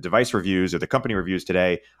doing the device reviews or the company reviews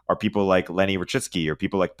today are people like Lenny Rachitsky or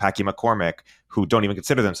people like Packy McCormick, who don't even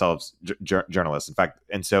consider themselves journalists. In fact,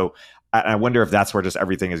 and so I wonder if that's where just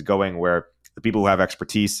everything is going, where the people who have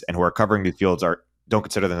expertise and who are covering these fields don't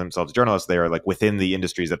consider themselves journalists. They are like within the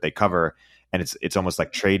industries that they cover, and it's almost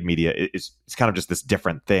like trade media. It's kind of just this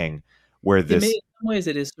different thing. Where this, in some ways,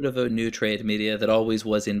 it is sort of a new trade media that always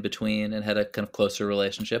was in between and had a kind of closer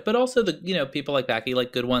relationship. But also, people like Packy,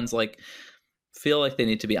 like good ones, like feel like they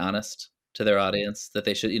need to be honest to their audience. That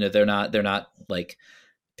they should, they're not like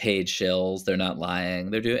paid shills. They're not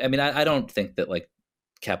lying. They're doing. I mean, I don't think that like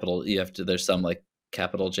there's some like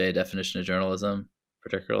capital J definition of journalism,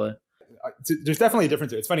 particularly. There's definitely a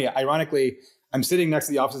difference here. It's funny. Ironically, I'm sitting next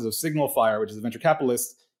to the offices of Signal Fire, which is a venture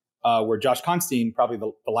capitalist. Where Josh Constein, probably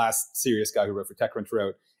the last serious guy who wrote for TechCrunch,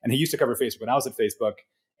 wrote. And he used to cover Facebook when I was at Facebook.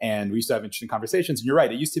 And we used to have interesting conversations. And you're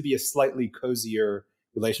right, it used to be a slightly cozier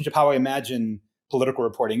relationship. How I imagine political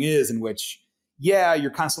reporting is, in which,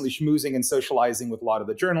 you're constantly schmoozing and socializing with a lot of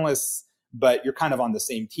the journalists, but you're kind of on the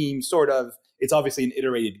same team, sort of. It's obviously an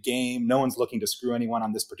iterated game. No one's looking to screw anyone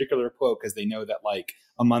on this particular quote because they know that like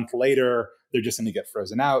a month later, they're just going to get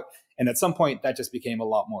frozen out. And at some point, that just became a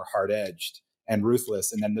lot more hard-edged and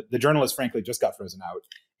ruthless. And then the journalists, frankly, just got frozen out.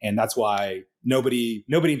 And that's why nobody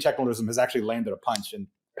in tech journalism has actually landed a punch in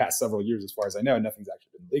the past several years, as far as I know. Nothing's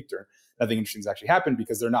actually been leaked or nothing interesting's actually happened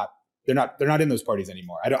because they're not in those parties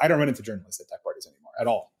anymore. I don't run into journalists at tech parties anymore at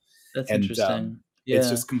all. That's interesting.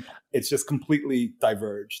 It's just completely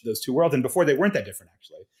diverged, those two worlds. And before they weren't that different,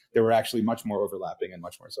 actually. They were actually much more overlapping and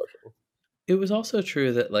much more social. It was also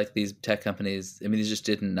true that like these tech companies, these just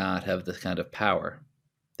did not have the kind of power.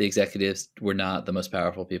 The executives were not the most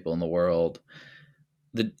powerful people in the world.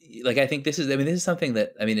 I think this is something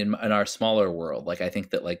that, in our smaller world, like I think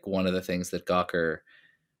that like one of the things that Gawker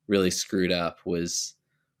really screwed up was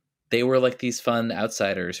they were like these fun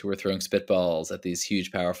outsiders who were throwing spitballs at these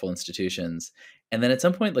huge, powerful institutions. And then at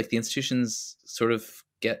some point, like the institutions sort of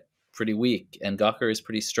get pretty weak and Gawker is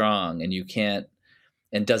pretty strong and you can't,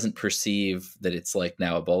 and doesn't perceive that it's like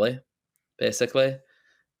now a bully, basically.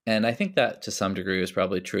 And I think that to some degree is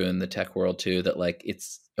probably true in the tech world too, that like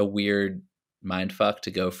it's a weird mind fuck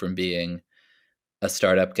to go from being a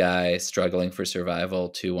startup guy struggling for survival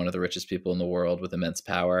to one of the richest people in the world with immense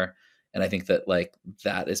power. And I think that like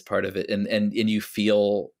that is part of it. And you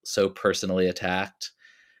feel so personally attacked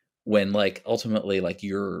when like ultimately like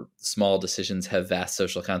your small decisions have vast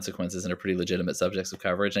social consequences and are pretty legitimate subjects of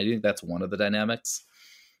coverage. And I think that's one of the dynamics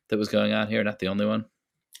that was going on here, not the only one.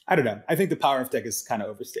 I don't know. I think the power of tech is kind of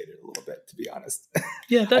overstated a little bit, to be honest.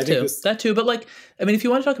 Yeah, that too. But like, I mean, if you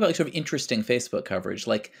want to talk about like sort of interesting Facebook coverage,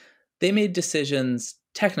 like they made decisions,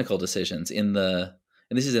 technical decisions and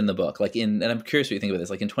this is in the book, like and I'm curious what you think about this,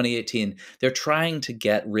 like in 2018, they're trying to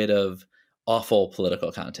get rid of awful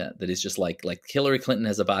political content that is just like Hillary Clinton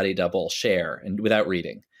has a body double, share, and without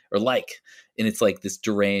reading or and it's like this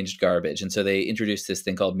deranged garbage. And so they introduced this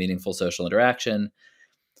thing called meaningful social interaction.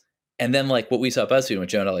 And then like what we saw at BuzzFeed, what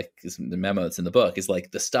Jonah like is the memo that's in the book is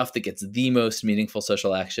like the stuff that gets the most meaningful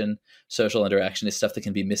social interaction is stuff that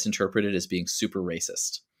can be misinterpreted as being super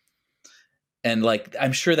racist. And like,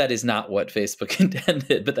 I'm sure that is not what Facebook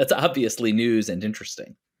intended, but that's obviously news and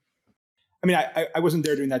interesting. I mean, I wasn't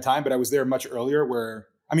there during that time, but I was there much earlier where,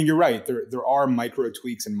 I mean, you're right. There are micro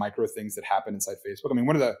tweaks and micro things that happen inside Facebook. I mean,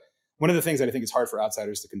 one of the things that I think is hard for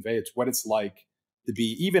outsiders to convey, it's what it's like to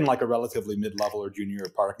be even like a relatively mid-level or junior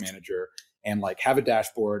product manager and like have a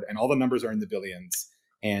dashboard and all the numbers are in the billions.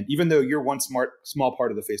 And even though you're one small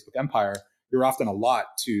part of the Facebook empire, you're often a lot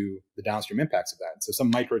to the downstream impacts of that. And so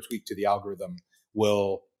some micro tweak to the algorithm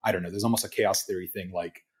will, I don't know, there's almost a chaos theory thing,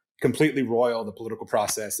 like completely roil the political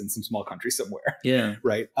process in some small country somewhere. Yeah.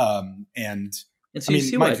 Right. And so you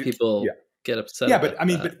see why people get upset. Yeah, but I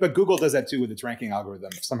mean, but Google does that too with its ranking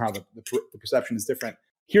algorithm. Somehow the perception is different.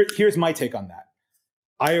 Here's my take on that.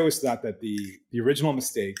 I always thought that the original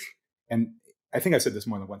mistake, and I think I've said this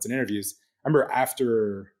more than once in interviews, I remember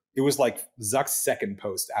after, it was like Zuck's second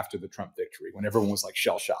post after the Trump victory, when everyone was like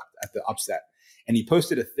shell-shocked at the upset. And he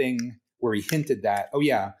posted a thing where he hinted that, oh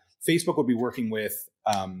yeah, Facebook would be working with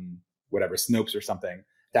whatever, Snopes or something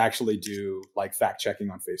to actually do like fact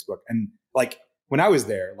checking on Facebook. And like when I was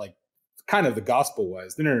there, like kind of the gospel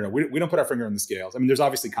was, no, we don't put our finger on the scales. I mean, there's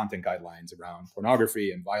obviously content guidelines around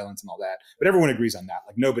pornography and violence and all that, but everyone agrees on that.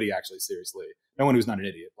 Like nobody actually seriously, no one who's not an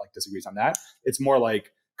idiot like disagrees on that. It's more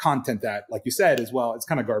like content that, like you said as well, it's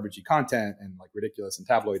kind of garbagey content and like ridiculous and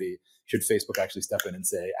tabloidy. Should Facebook actually step in and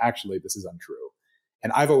say, actually, this is untrue?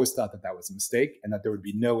 And I've always thought that that was a mistake and that there would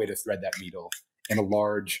be no way to thread that needle in a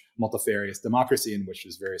large multifarious democracy in which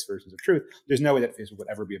there's various versions of truth. There's no way that Facebook would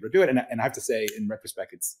ever be able to do it. And I have to say, in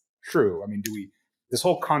retrospect, it's true. I mean, this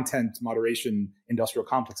whole content moderation industrial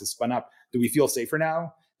complex is spun up. Do we feel safer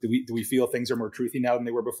now? Do we feel things are more truthy now than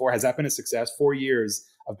they were before? Has that been a success? 4 years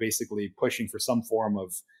of basically pushing for some form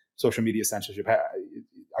of social media censorship.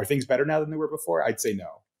 Are things better now than they were before? I'd say no,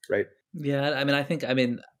 right? Yeah, I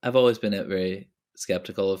mean, I've always been very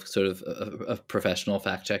skeptical of sort of professional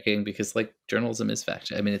fact checking because like journalism is fact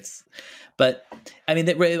checking. I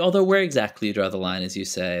mean, although where exactly you draw the line, as you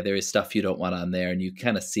say, there is stuff you don't want on there and you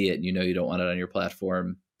kind of see it and you know you don't want it on your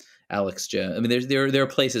platform. Alex Jones. I mean, there are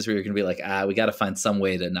places where you're going to be like, we got to find some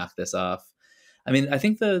way to knock this off. I mean, I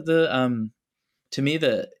think to me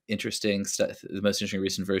the interesting stuff, the most interesting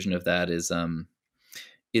recent version of that is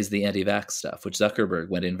the anti-vax stuff, which Zuckerberg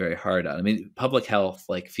went in very hard on. I mean, public health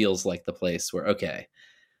like feels like the place where, okay,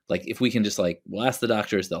 like if we can just like, we'll ask the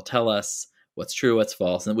doctors, they'll tell us what's true, what's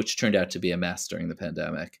false, and which turned out to be a mess during the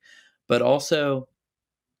pandemic. But also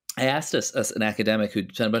I asked an academic who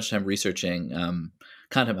spent a bunch of time researching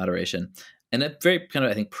content moderation and a very kind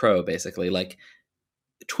of, I think, pro basically like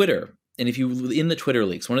Twitter. And if you, in the Twitter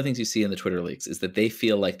leaks, one of the things you see in the Twitter leaks is that they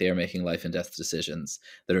feel like they are making life and death decisions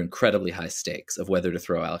that are incredibly high stakes of whether to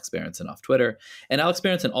throw Alex Berenson off Twitter. And Alex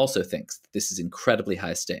Berenson also thinks that this is incredibly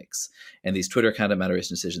high stakes. And these Twitter content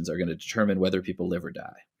moderation decisions are going to determine whether people live or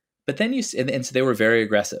die. But then and so they were very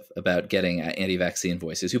aggressive about getting anti-vaccine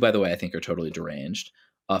voices, who, by the way, I think are totally deranged,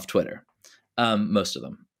 off Twitter, most of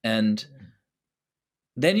them. And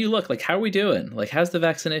then you look like, how are we doing? Like, how's the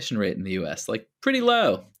vaccination rate in the US? Like pretty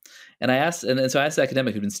low. And I asked, and so I asked the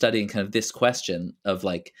academic who'd been studying kind of this question of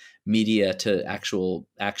like media to actual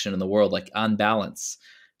action in the world, like on balance,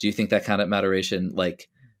 do you think that content moderation like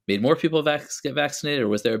made more people get vaccinated, or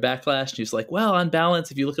was there a backlash? And he was like, well, on balance,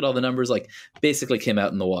 if you look at all the numbers, like basically came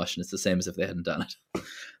out in the wash and it's the same as if they hadn't done it.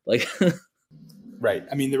 Like, Right.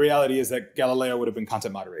 I mean, the reality is that Galileo would have been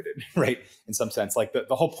content moderated, right? In some sense, like the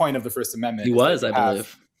whole point of the First Amendment. He was, I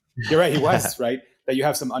believe. You're right. He was, right? That you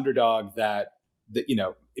have some underdog that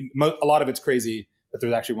a lot of it's crazy, but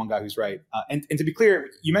there's actually one guy who's right. And to be clear,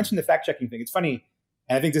 you mentioned the fact checking thing. It's funny.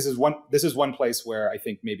 And I think this is one place where I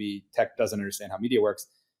think maybe tech doesn't understand how media works.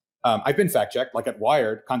 I've been fact checked, like at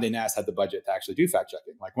Wired. Condé Nast had the budget to actually do fact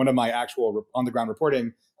checking. Like one of my actual on the ground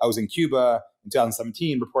reporting, I was in Cuba in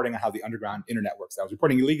 2017 reporting on how the underground internet works. I was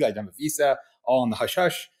reporting illegally. I didn't have a visa, all on the hush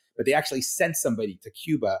hush. But they actually sent somebody to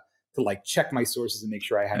Cuba to like check my sources and make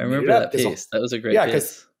sure I hadn't. I remember that piece. That was a great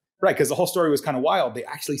piece. Right, because the whole story was kind of wild. They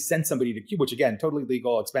actually sent somebody to Cuba, which again, totally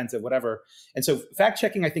legal, expensive, whatever. And so fact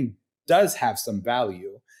checking, I think, does have some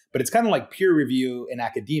value, but it's kind of like peer review in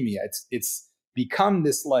academia. It's become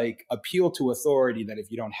this like appeal to authority that if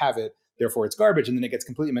you don't have it, therefore it's garbage, and then it gets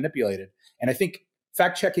completely manipulated. And I think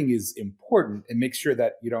fact checking is important and makes sure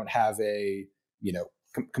that you don't have a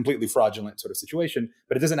completely fraudulent sort of situation,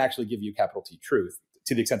 but it doesn't actually give you capital T truth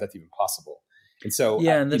to the extent that's even possible. And so,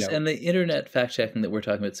 and the internet fact checking that we're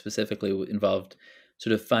talking about specifically involved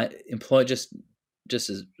sort of employ just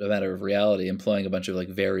as a matter of reality, employing a bunch of like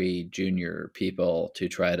very junior people to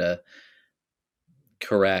try to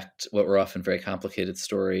correct what were often very complicated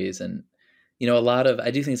stories. And, I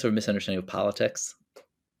do think it's sort of misunderstanding of politics,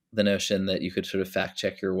 the notion that you could sort of fact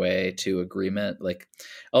check your way to agreement. Like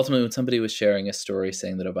ultimately when somebody was sharing a story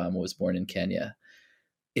saying that Obama was born in Kenya,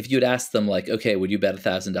 if you'd ask them like, okay, would you bet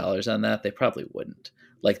 $1,000 on that? They probably wouldn't.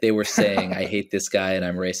 Like they were saying, I hate this guy and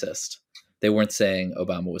I'm racist. They weren't saying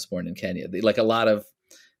Obama was born in Kenya. Like a lot of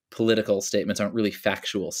political statements aren't really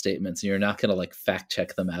factual statements, and you're not going to like fact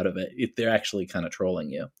check them out of it. They're actually kind of trolling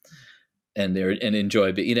you, and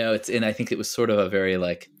enjoy. But and I think it was sort of a very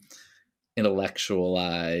like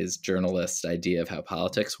intellectualized journalist idea of how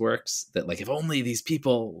politics works. That like if only these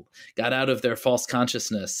people got out of their false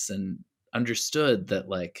consciousness and understood that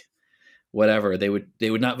like whatever they would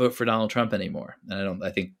not vote for Donald Trump anymore. And I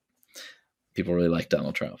think people really like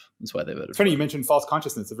Donald Trump. That's why they voted. It's funny you mentioned false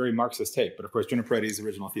consciousness, a very Marxist take, but of course Jennifer Peretti's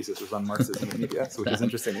original thesis was on Marxism and media, so which is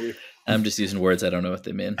interesting. I'm just using words I don't know what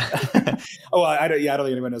they mean. I don't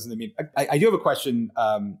think anyone knows what they mean. I do have a question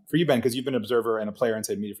for you, Ben, because you've been an observer and a player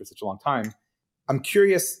inside media for such a long time. I'm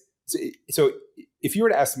curious. So if you were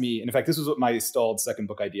to ask me, and in fact, this was what my stalled second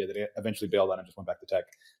book idea that I eventually bailed on and just went back to tech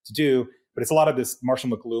to do, but it's a lot of this Marshall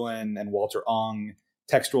McLuhan and Walter Ong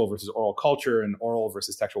textual versus oral culture and oral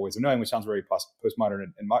versus textual ways of knowing, which sounds very postmodern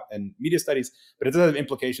and media studies, but it does have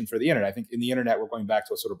implications for the internet. I think in the internet, we're going back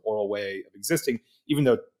to a sort of oral way of existing, even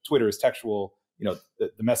though Twitter is textual,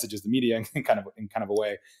 the message is the media in kind of a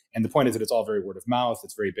way. And the point is that it's all very word of mouth.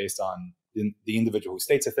 It's very based on the individual who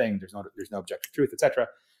states a thing. There's no objective truth, etc.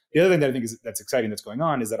 The other thing that I think that's exciting that's going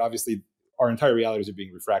on is that obviously our entire realities are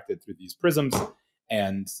being refracted through these prisms.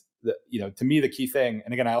 And to me, the key thing,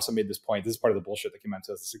 and again, I also made this point, this is part of the bullshit that came out in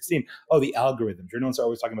 2016. Oh, the algorithm. Journalists are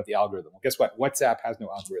always talking about the algorithm. Well, guess what? WhatsApp has no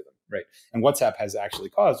algorithm, right? And WhatsApp has actually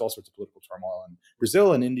caused all sorts of political turmoil in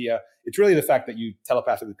Brazil and India. It's really the fact that you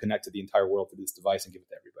telepathically connect to the entire world through this device and give it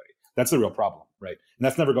to everybody. That's the real problem, right? And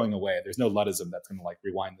that's never going away. There's no Luddism that's going to like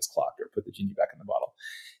rewind this clock or put the genie back in the bottle.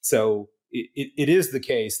 So it is the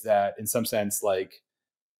case that in some sense, like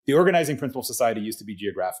the organizing principle of society used to be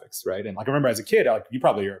geographics, right? And like I remember as a kid, you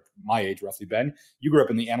probably are my age roughly, Ben, you grew up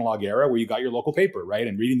in the analog era where you got your local paper, right?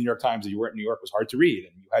 And reading the New York Times if you weren't in New York was hard to read,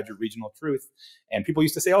 and you had your regional truth. And people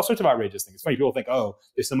used to say all sorts of outrageous things. It's funny, people think, oh,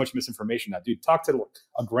 there's so much misinformation now. Dude, talk to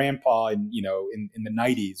a grandpa in the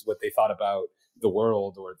 90s what they thought about the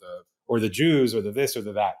world or the Jews or the this or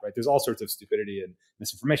the that, right? There's all sorts of stupidity and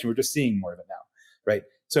misinformation. We're just seeing more of it now, right?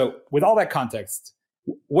 So with all that context,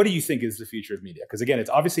 what do you think is the future of media? Because again, it's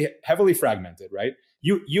obviously heavily fragmented, right?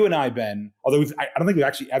 You and I, Ben, although I don't think we've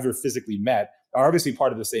actually ever physically met, are obviously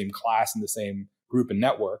part of the same class and the same group and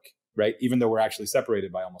network, right? Even though we're actually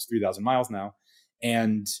separated by almost 3,000 miles now.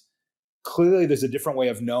 And clearly there's a different way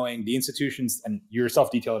of knowing the institutions, and you yourself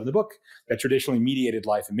detailed in the book, that traditionally mediated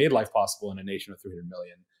life and made life possible in a nation of 300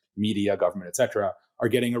 million, media, government, et cetera, are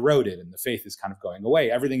getting eroded, and the faith is kind of going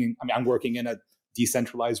away. I'm working in a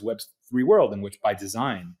decentralized Web3 world in which by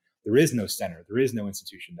design, there is no center, there is no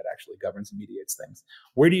institution that actually governs and mediates things.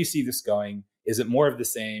 Where do you see this going? Is it more of the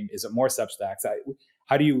same? Is it more Substacks?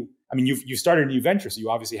 You've started a new venture, so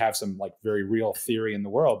you obviously have some like very real theory in the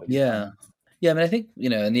world. Yeah. I mean, I think,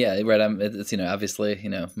 and yeah, right. It's,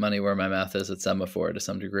 obviously, money where my mouth is at Semafor to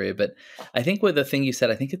some degree, but I think with the thing you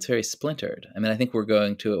said, I think it's very splintered. I mean, I think we're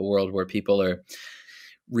going to a world where people are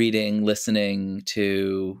reading, listening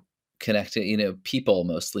to connecting, people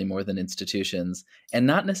mostly more than institutions, and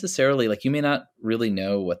not necessarily like you may not really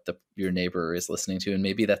know what your neighbor is listening to, and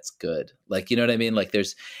maybe that's good. Like, you know what I mean? Like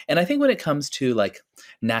and I think when it comes to like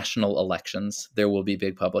national elections, there will be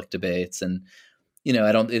big public debates, and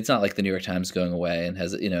it's not like the New York Times going away and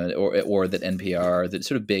has, or that NPR, that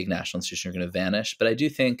sort of big national institutions are going to vanish. But I do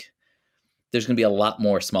think there's going to be a lot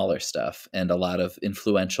more smaller stuff and a lot of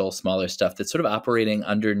influential smaller stuff that's sort of operating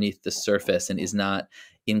underneath the surface and is not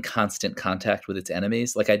in constant contact with its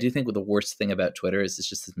enemies. Like, I do think the worst thing about Twitter is it's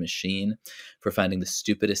just this machine for finding the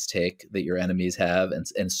stupidest take that your enemies have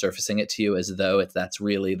and surfacing it to you as though that's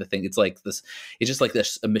really the thing. It's just like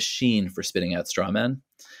a machine for spitting out straw men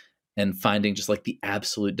and finding just like the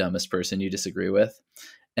absolute dumbest person you disagree with.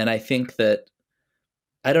 And I think that,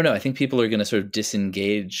 I don't know, I think people are going to sort of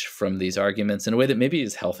disengage from these arguments in a way that maybe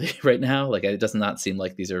is healthy right now. Like, it does not seem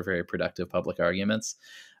like these are very productive public arguments.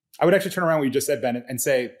 I would actually turn around what you just said, Ben, and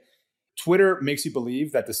say Twitter makes you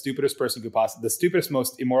believe that the stupidest,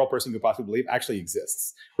 most immoral person could possibly believe actually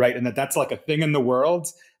exists, right? And that's like a thing in the world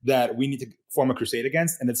that we need to form a crusade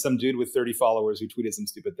against. And it's some dude with 30 followers who tweeted some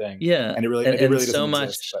stupid thing. Yeah, and it really doesn't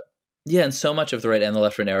exist. But. Yeah, and so much of the right and the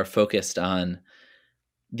left right now are focused on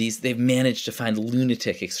they've managed to find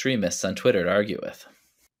lunatic extremists on Twitter to argue with.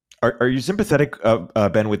 Are you sympathetic,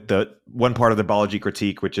 Ben, with the one part of the Balaji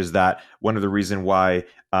critique, which is that one of the reasons why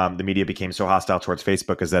the media became so hostile towards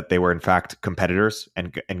Facebook is that they were in fact competitors,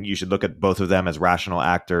 and you should look at both of them as rational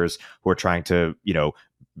actors who are trying to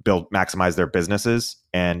maximize their businesses,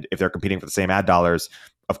 and if they're competing for the same ad dollars,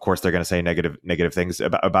 of course they're going to say negative things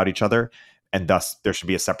about each other. And thus, there should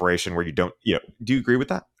be a separation where you don't, do you agree with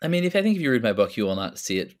that? I mean, I think if you read my book, you will not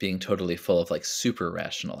see it being totally full of like super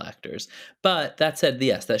rational actors. But that said,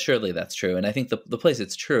 yes, that's true. And I think the place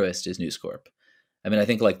it's truest is News Corp. I mean, I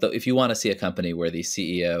think like if you want to see a company where the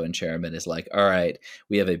CEO and chairman is like, all right,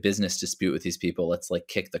 we have a business dispute with these people, let's like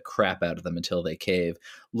kick the crap out of them until they cave.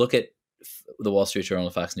 Look at the Wall Street Journal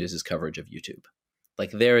and Fox News' coverage of YouTube.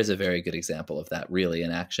 Like, there is a very good example of that really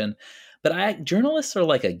in action. But journalists are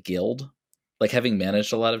like a guild. Like, having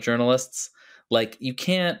managed a lot of journalists, like, you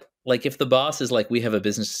can't, like, if the boss is like, we have a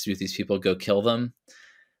business dispute with these people, go kill them.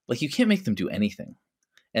 Like, you can't make them do anything.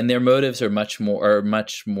 And their motives are much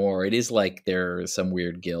more. It is like they're some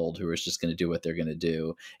weird guild who is just going to do what they're going to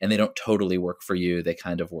do. And they don't totally work for you. They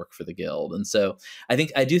kind of work for the guild. And so I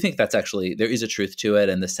do think that's actually, there is a truth to it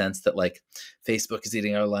in the sense that like Facebook is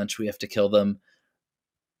eating our lunch, we have to kill them,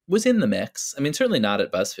 was in the mix. I mean, certainly not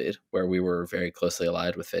at BuzzFeed, where we were very closely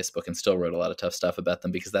allied with Facebook and still wrote a lot of tough stuff about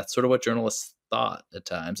them because that's sort of what journalists thought at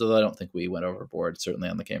times, although I don't think we went overboard, certainly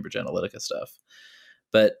on the Cambridge Analytica stuff.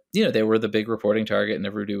 But, they were the big reporting target and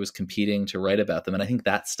everybody was competing to write about them. And I think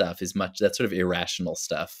that stuff that sort of irrational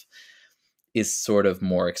stuff is sort of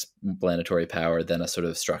more explanatory power than a sort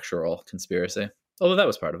of structural conspiracy, although that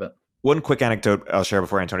was part of it. One quick anecdote I'll share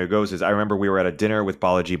before Antonio goes is I remember we were at a dinner with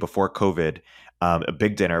Balaji before COVID, a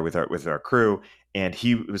big dinner with our crew, and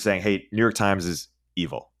he was saying, "Hey, New York Times is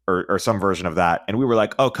evil," or some version of that, and we were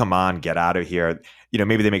like, "Oh, come on, get out of here."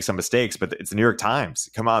 Maybe they make some mistakes, but it's the New York Times.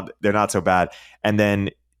 Come on, they're not so bad. And then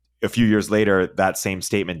a few years later, that same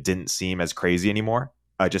statement didn't seem as crazy anymore,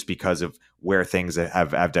 just because of where things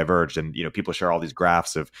have diverged. And people share all these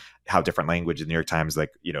graphs of how different language in the New York Times, like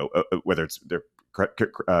whether it's their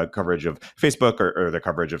coverage of Facebook or the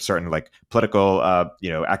coverage of certain like political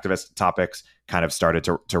activist topics kind of started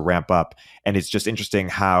to ramp up. And it's just interesting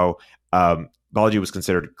how Balaji was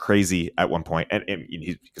considered crazy at one point, and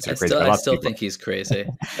he's considered crazy. I still think he's crazy.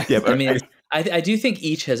 Yeah, but I mean, I do think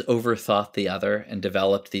each has overthought the other and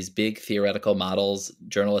developed these big theoretical models,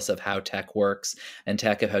 journalists of how tech works and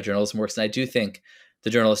tech of how journalism works. And I do think the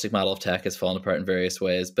journalistic model of tech has fallen apart in various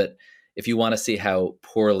ways. But if you want to see how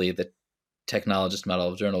poorly the technologist model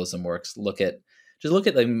of journalism works, look at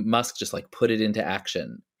like Musk just like put it into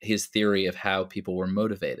action, his theory of how people were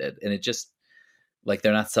motivated, and it just like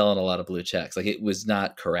they're not selling a lot of blue checks. Like, it was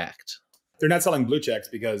not correct. They're not selling blue checks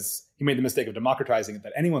because he made the mistake of democratizing it,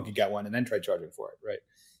 that anyone could get one and then tried charging for it, right?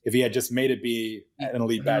 If he had just made it be an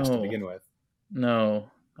elite badge to begin with.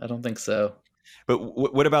 No, I don't think so. But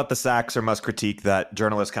what about the Sachs or Musk critique that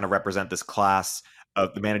journalists kind of represent this class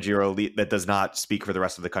of the managerial elite that does not speak for the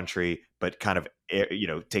rest of the country, but kind of,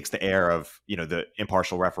 takes the air of, the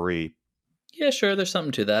impartial referee? Yeah, sure. There's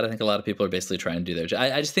something to that. I think a lot of people are basically trying to do their job.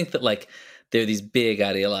 I just think that like there are these big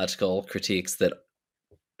ideological critiques that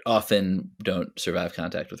often don't survive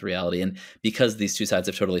contact with reality. And because these two sides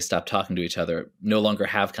have totally stopped talking to each other, no longer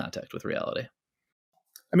have contact with reality.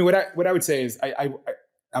 I mean, what I would say is I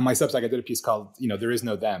on my Substack, I did a piece called, There Is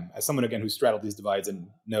No Them. As someone, again, who straddled these divides and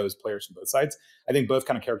knows players from both sides, I think both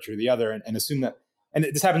kind of caricature the other and assume that and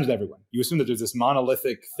this happens with everyone. You assume that there's this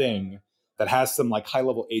monolithic thing that has some like high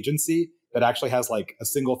level agency that actually has like a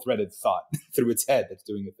single threaded thought through its head that's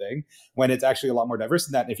doing the thing, when it's actually a lot more diverse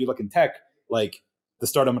than that. And if you look in tech, like the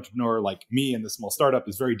startup entrepreneur like me in the small startup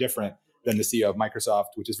is very different than the CEO of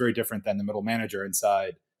Microsoft, which is very different than the middle manager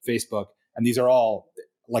inside Facebook. And these are all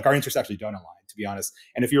like our interests actually don't align, to be honest.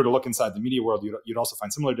 And if you were to look inside the media world, you'd also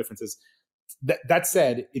find similar differences. That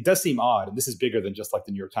said, it does seem odd, and this is bigger than just like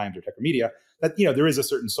the New York Times or tech or media, that there is a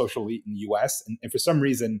certain social elite in the US. And for some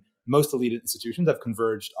reason, most elite institutions have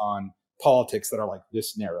converged on politics that are like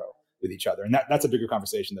this narrow with each other. And that's a bigger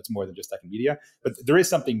conversation that's more than just tech and media. But there is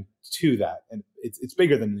something to that. And it's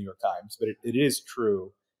bigger than the New York Times, but it is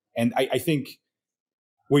true. And I think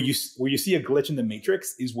where you see a glitch in the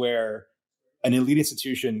matrix is where an elite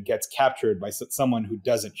institution gets captured by someone who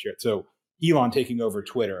doesn't share it. So Elon taking over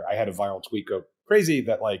Twitter, I had a viral tweet go crazy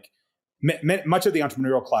that like much of the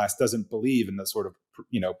entrepreneurial class doesn't believe in the sort of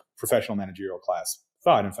professional managerial class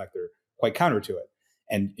thought. In fact, they're quite counter to it.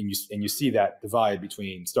 And you see that divide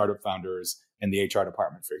between startup founders and the HR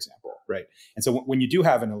department, for example, right? And so when you do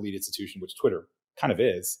have an elite institution, which Twitter kind of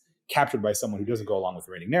is, captured by someone who doesn't go along with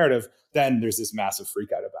the reigning narrative, then there's this massive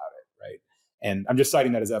freak out about it, right? And I'm just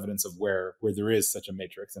citing that as evidence of where there is such a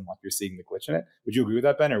matrix and like you're seeing the glitch in it. Would you agree with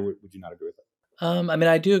that, Ben, or would you not agree with that? I mean,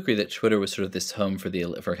 I do agree that Twitter was sort of this home for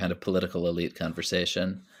a kind of political elite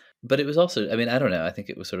conversation. But it was also, I mean, I don't know. I think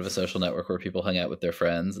it was sort of a social network where people hung out with their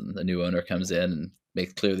friends, and the new owner comes in and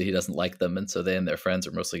makes clear that he doesn't like them. And so they and their friends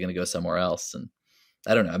are mostly going to go somewhere else. And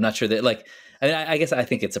I don't know. I'm not sure that I guess I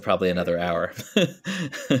think it's probably another hour.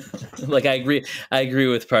 Like I agree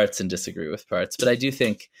with parts and disagree with parts, but I do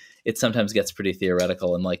think it sometimes gets pretty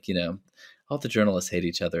theoretical and like, all the journalists hate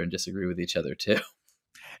each other and disagree with each other too.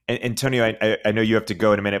 And Antonio, I know you have to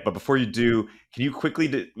go in a minute, but before you do, can you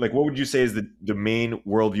quickly, what would you say is the main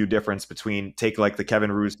worldview difference between take like the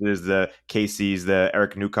Kevin Rooses, the Caseys, the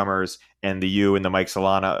Eric Newcomers, and the you and the Mike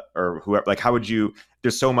Solana or whoever? Like, how would you?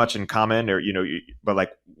 There's so much in common, or but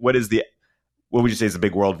like, what would you say is the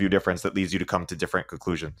big worldview difference that leads you to come to different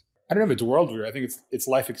conclusions? I don't know if it's worldview. I think it's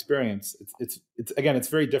life experience. It's again, it's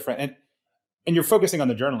very different, and you're focusing on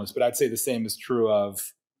the journalist, but I'd say the same is true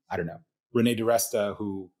of, I don't know, Rene DiResta,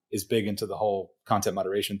 who is big into the whole content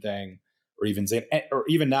moderation thing, or even Zain, or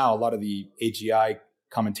even now a lot of the AGI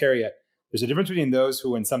commentariat. There's a difference between those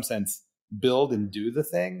who, in some sense, build and do the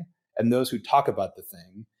thing, and those who talk about the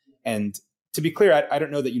thing. And to be clear, I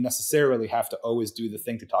don't know that you necessarily have to always do the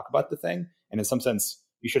thing to talk about the thing. And in some sense,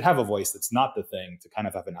 you should have a voice that's not the thing to kind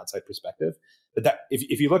of have an outside perspective. But that,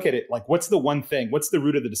 if you look at it, like, what's the one thing? What's the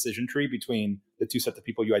root of the decision tree between the two sets of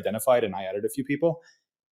people you identified? And I added a few people.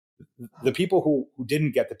 The people who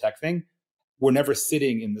didn't get the tech thing were never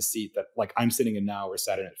sitting in the seat that like I'm sitting in now or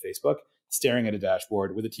sat in at Facebook, staring at a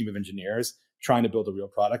dashboard with a team of engineers trying to build a real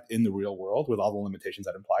product in the real world with all the limitations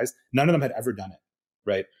that implies. None of them had ever done it,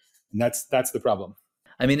 right? And that's the problem.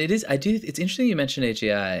 I mean, it's interesting you mentioned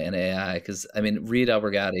AGI and AI because I mean, Reed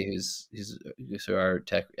Albergati, who's our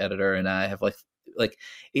tech editor, and I have like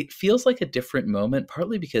it feels like a different moment,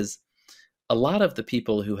 partly because a lot of the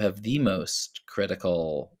people who have the most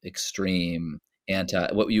critical, extreme,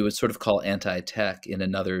 what you would sort of call anti-tech in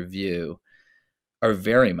another view are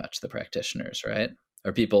very much the practitioners, right?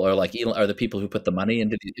 Or people are like, are the people who put the money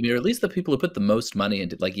into, or at least the people who put the most money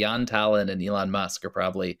into, like Jan Tallinn and Elon Musk are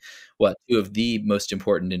probably two of the most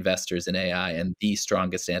important investors in AI and the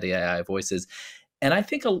strongest anti-AI voices. And I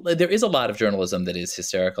think there is a lot of journalism that is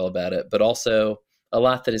hysterical about it, but also a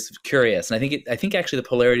lot that is curious. And I think actually the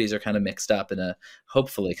polarities are kind of mixed up in a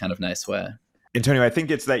hopefully kind of nice way. Antonio, I think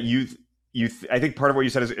it's that I think part of what you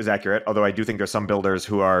said is accurate, although I do think there's some builders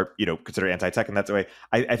who are, considered anti-tech in that way.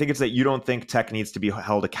 I think it's that you don't think tech needs to be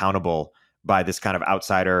held accountable by this kind of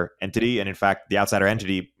outsider entity. And in fact, the outsider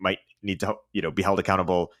entity might need to, be held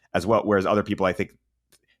accountable as well. Whereas other people, I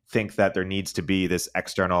think that there needs to be this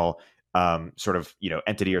external sort of,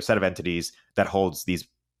 entity or set of entities that holds these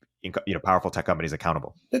powerful tech companies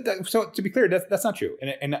accountable. So to be clear, that's not true.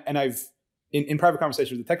 And I've in private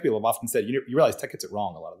conversations with tech people, I've often said, you realize tech gets it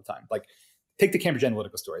wrong a lot of the time. Like, take the Cambridge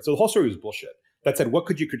Analytica story. So the whole story was bullshit. That said, what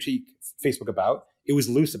could you critique Facebook about? It was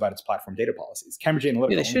loose about its platform data policies. Cambridge Analytica.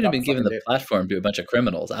 Yeah, they shouldn't have been given the platform to a bunch of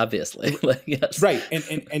criminals, obviously. Yes. Right.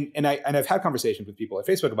 And I've had conversations with people at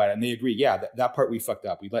Facebook about it, and they agree. Yeah, that part we fucked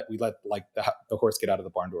up. We let like the horse get out of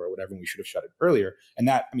the barn door or whatever, and we should have shut it earlier. And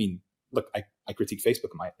that, I mean, look, I critique Facebook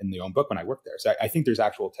in the own book when I worked there. So I think there's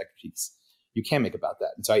actual tech critiques you can make about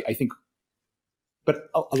that. And so I think, but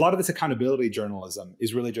a lot of this accountability journalism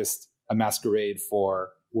is really just a masquerade for,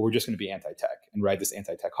 well, we're just going to be anti-tech and ride this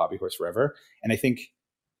anti-tech hobby horse forever. And I think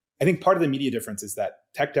I think part of the media difference is that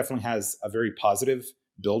tech definitely has a very positive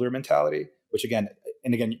builder mentality, which again,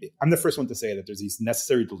 I'm the first one to say that there's these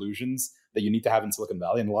necessary delusions that you need to have in Silicon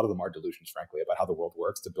Valley. And a lot of them are delusions, frankly, about how the world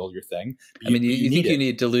works to build your thing. You think you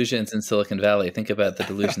need delusions in Silicon Valley. Think about the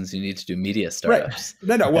delusions you need to do media startups.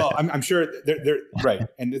 Right. No. Well, I'm sure they're right.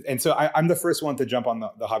 And so I'm the first one to jump on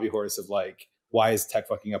the hobby horse of like, why is tech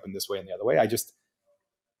fucking up in this way and the other way?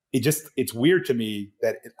 It's weird to me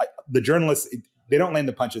that the journalists, they don't land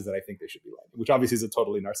the punches that I think they should be landing, which obviously is a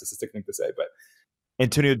totally narcissistic thing to say. But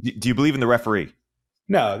Antonio, do you believe in the referee?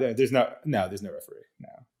 No, there's no referee. No.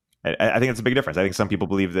 I think it's a big difference. I think some people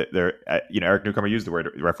believe that Eric Newcomer used the word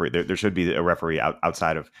referee. There should be a referee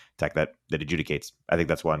outside of tech that adjudicates. I think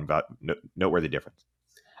that's one noteworthy difference.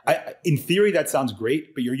 In theory, that sounds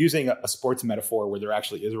great, but you're using a sports metaphor where there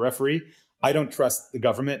actually is a referee. I don't trust the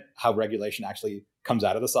government, how regulation actually comes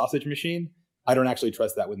out of the sausage machine. I don't actually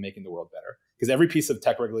trust that with making the world better. Because every piece of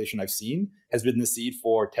tech regulation I've seen has been the seed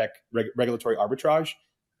for tech regulatory arbitrage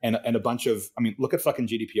and a bunch of, look at fucking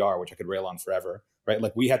GDPR, which I could rail on forever, right?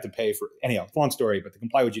 Like we had to pay for, anyhow, long story, but to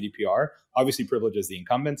comply with GDPR obviously privileges the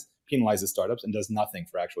incumbents, penalizes startups, and does nothing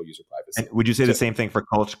for actual user privacy. And would you say the same thing for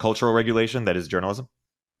cultural regulation, that is journalism?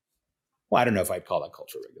 Well, I don't know if I'd call that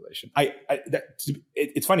cultural regulation.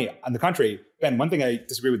 It's funny. On the contrary, Ben, one thing I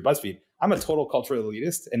disagree with BuzzFeed, I'm a total cultural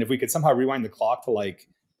elitist. And if we could somehow rewind the clock to like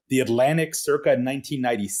the Atlantic circa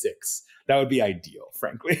 1996, that would be ideal,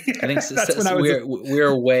 frankly. I think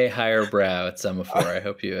we're way higher brow at Semafor. I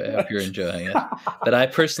hope you're enjoying it. But I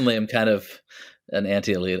personally am kind of an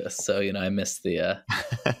anti-elitist, so I miss the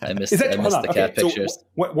cat pictures.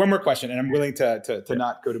 So one more question, and I'm willing to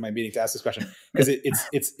not go to my meeting to ask this question because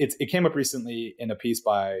it came up recently in a piece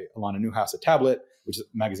by Alana Newhouse at Tablet, which is a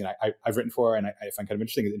magazine I've written for, and I find kind of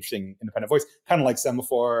interesting. It's an interesting independent voice, kind of like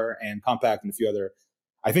Semafor and Compact and a few other.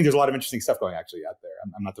 I think there's a lot of interesting stuff going actually out there.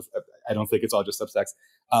 I don't think it's all just Substacks.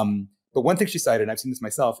 But one thing she cited, and I've seen this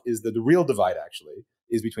myself, is that the real divide actually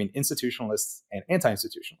is between institutionalists and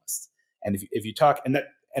anti-institutionalists. And if you talk, and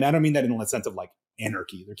I don't mean that in the sense of like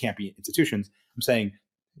anarchy, there can't be institutions. I'm saying,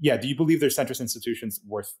 yeah, do you believe there's centrist institutions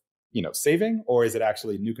worth, saving, or is it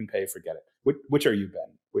actually nuke and pay, forget it? Which are you,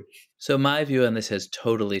 Ben? So my view on this has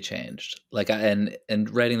totally changed. Like, and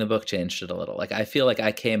writing the book changed it a little. Like, I feel like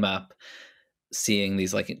I came up seeing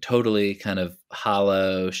these like totally kind of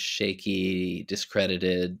hollow, shaky,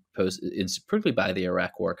 discredited particularly by the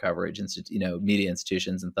Iraq war coverage, media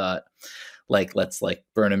institutions, and thought, like, let's like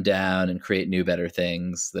burn them down and create new, better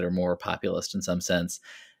things that are more populist in some sense.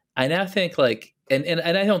 I now think like, and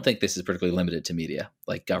I don't think this is particularly limited to media,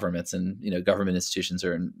 like governments and, government institutions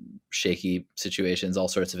are in shaky situations. All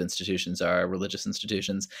sorts of institutions are, religious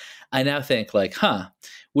institutions. I now think like,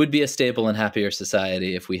 would be a stable and happier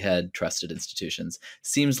society if we had trusted institutions.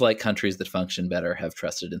 Seems like countries that function better have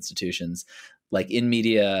trusted institutions. Like in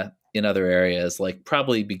media, in other areas, like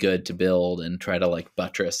probably be good to build and try to like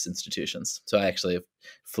buttress institutions. So I actually have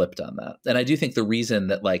flipped on that. And I do think the reason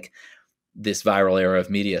that like this viral era of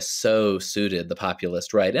media so suited the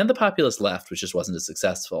populist right and the populist left, which just wasn't as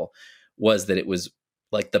successful, was that it was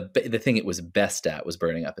like the thing it was best at was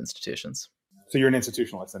burning up institutions. So you're an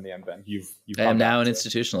institutionalist in the end, Ben. I am now an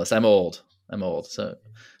institutionalist. I'm old. So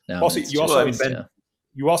now also you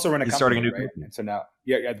also run a company, starting a new right? And so now,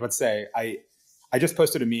 let's say I just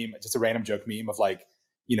posted a meme, just a random joke meme of like,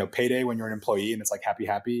 payday when you're an employee and it's like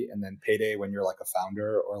happy, and then payday when you're like a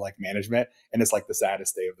founder or like management, and it's like the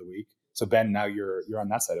saddest day of the week. So Ben, now you're on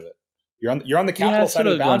that side of it. You're on the capital side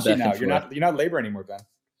of the balance sheet now. You're not labor anymore, Ben.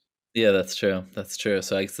 Yeah, that's true.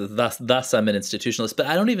 So thus I'm an institutionalist, but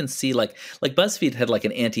I don't even see like BuzzFeed had like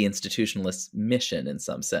an anti-institutionalist mission in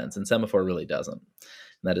some sense, and Semafor really doesn't.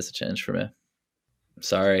 And that is a change for me. I'm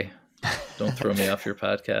sorry. Don't throw me off your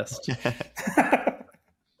podcast.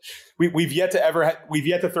 We've yet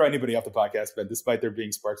to throw anybody off the podcast, Ben, despite there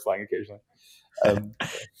being sparks flying occasionally.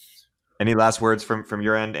 Any last words from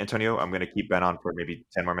your end, Antonio? I'm going to keep Ben on for maybe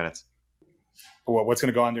 10 more minutes. Well, what's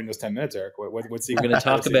going to go on during those 10 minutes, Eric? What's he We're going to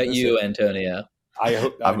talk about you, Antonio. I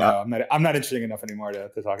hope I'm not interesting enough anymore to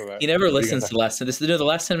talk about. He never listens to the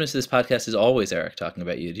last 10 minutes of this podcast is always Eric talking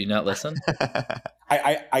about you. Do you not listen?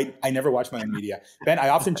 I never watch my own media. Ben, I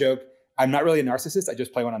often joke, I'm not really a narcissist. I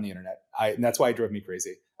just play one on the internet. And that's why it drove me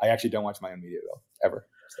crazy. I actually don't watch my own media though, ever.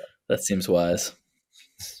 So. That seems wise.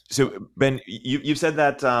 So Ben, you've said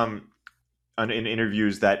that in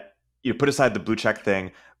interviews that you put aside the blue check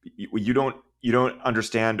thing, you don't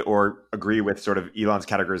understand or agree with sort of Elon's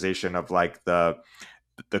categorization of like the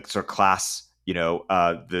sort of class, you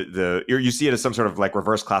see it as some sort of like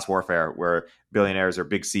reverse class warfare where billionaires or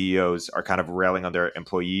big CEOs are kind of railing on their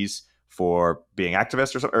employees for being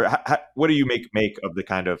activists or something? Or what do you make of the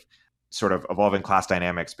kind of sort of evolving class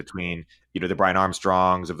dynamics between, the Brian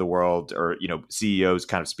Armstrongs of the world, or, CEOs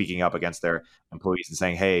kind of speaking up against their employees and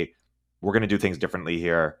saying, hey, we're going to do things differently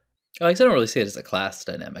here? I don't really see it as a class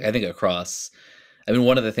dynamic. I think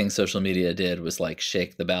one of the things social media did was like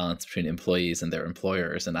shake the balance between employees and their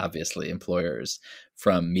employers. And obviously employers,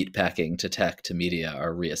 from meatpacking to tech to media,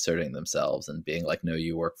 are reasserting themselves and being like, no,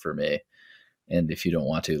 you work for me, and if you don't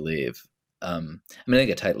want to, leave. I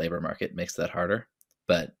think a tight labor market makes that harder,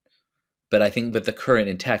 but I think the current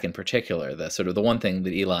in tech in particular, the one thing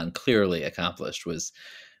that Elon clearly accomplished was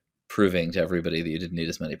proving to everybody that you didn't need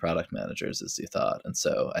as many product managers as you thought. And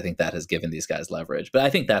so I think that has given these guys leverage. But I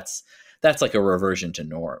think that's like a reversion to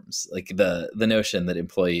norms. Like the notion that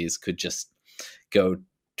employees could just go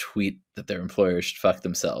tweet that their employers should fuck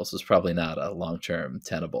themselves was probably not a long-term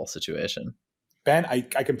tenable situation. Ben, I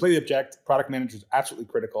completely object. Product managers are absolutely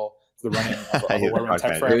critical to the running of a well-run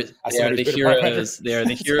tech firm. They are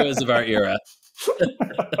the heroes of our era.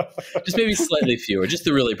 Just maybe slightly fewer, just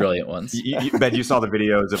the really brilliant ones. Ben, you saw the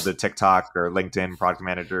videos of the TikTok or LinkedIn product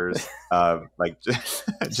managers,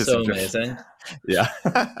 just so amazing. Yeah,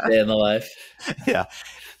 day in the life. Yeah,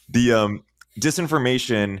 the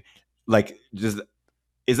disinformation,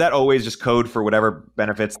 is that always just code for whatever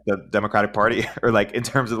benefits the Democratic Party? Or in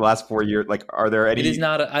terms of the last 4 years, are there any? It is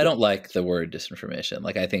not. I don't like the word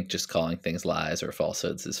disinformation. I think just calling things lies or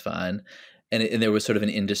falsehoods is fine. And there was sort of an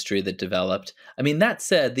industry that developed. That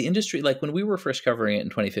said, the industry, when we were first covering it in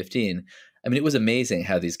 2015, it was amazing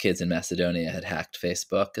how these kids in Macedonia had hacked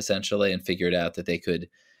Facebook essentially and figured out that they could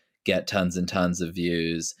get tons and tons of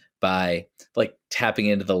views by tapping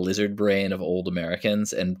into the lizard brain of old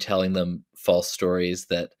Americans and telling them false stories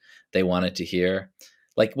that they wanted to hear.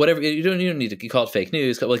 Whatever, you don't need to call it fake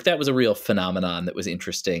news. That was a real phenomenon that was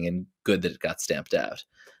interesting and good that it got stamped out.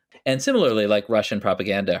 And similarly, Russian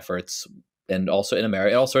propaganda efforts, and also in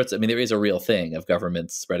America, all sorts. There is a real thing of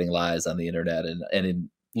governments spreading lies on the internet and in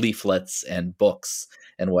leaflets and books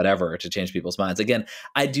and whatever to change people's minds. Again,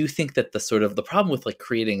 I do think that the problem with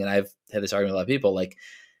creating, and I've had this argument with a lot of people, the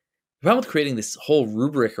problem with creating this whole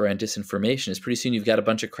rubric around disinformation is pretty soon you've got a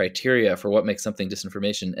bunch of criteria for what makes something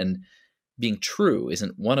disinformation, and being true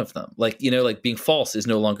isn't one of them. Being false is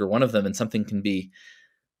no longer one of them, and something can be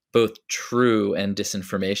both true and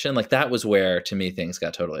disinformation. That was where, to me, things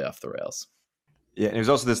got totally off the rails. Yeah, and there's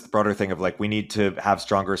also this broader thing of we need to have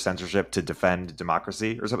stronger censorship to defend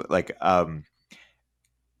democracy or something.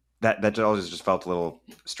 That always just felt a little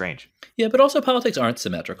strange. Yeah, but also politics aren't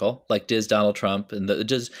symmetrical. Does Donald Trump and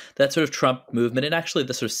does that sort of Trump movement, and actually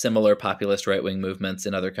the sort of similar populist right-wing movements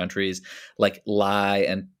in other countries, lie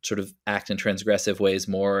and sort of act in transgressive ways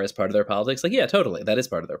more as part of their politics? Yeah, totally. That is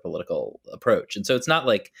part of their political approach. And so it's not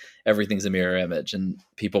everything's a mirror image and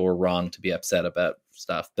people were wrong to be upset about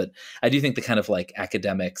stuff. But I do think the kind of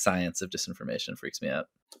academic science of disinformation freaks me out.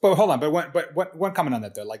 But hold on. But one comment on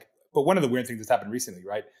that though, but one of the weird things that's happened recently,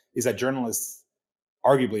 right, is that journalists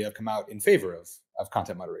arguably have come out in favor of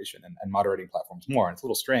content moderation and moderating platforms more. And it's a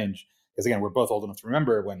little strange because, again, we're both old enough to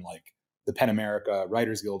remember when the PEN America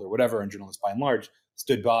Writers Guild or whatever, and journalists by and large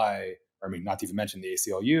stood by, not to even mention the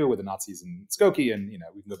ACLU with the Nazis in Skokie, and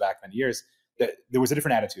we can go back many years, that there was a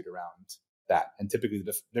different attitude around that. And typically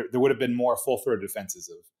there would have been more full-throated defenses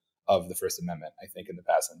of the First Amendment, I think, in the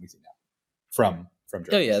past than we see now from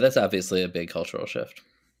journalists. Oh yeah, that's obviously a big cultural shift.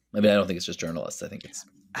 I don't think it's just journalists. I think it's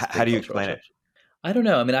how do you explain it? I don't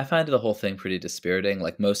know. I find the whole thing pretty dispiriting.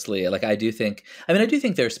 Mostly, I do think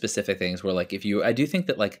there are specific things where, I do think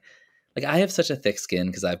that, I have such a thick skin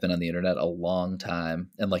because I've been on the internet a long time.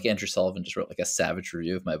 And, Andrew Sullivan just wrote, a savage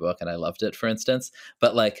review of my book, and I loved it, for instance.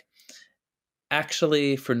 But,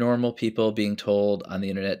 actually, for normal people being told on the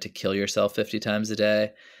internet to kill yourself 50 times a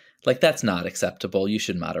day, that's not acceptable. You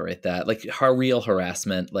should moderate that. Real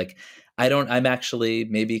harassment, I'm actually,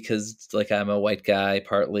 maybe because I'm a white guy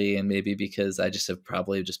partly, and maybe because I just have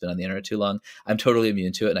probably just been on the internet too long, I'm totally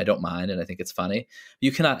immune to it and I don't mind, and I think it's funny.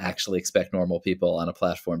 You cannot actually expect normal people on a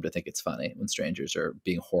platform to think it's funny when strangers are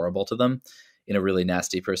being horrible to them in a really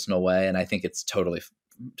nasty personal way. And I think it's totally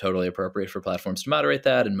appropriate for platforms to moderate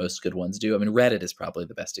that, and most good ones do. Reddit is probably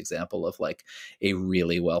the best example of a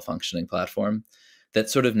really well-functioning platform that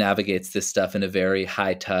sort of navigates this stuff in a very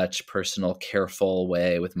high-touch, personal, careful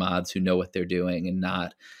way with mods who know what they're doing, and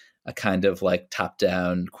not a kind of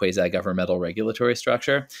top-down, quasi-governmental regulatory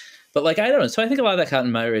structure. But I don't know. So I think a lot of that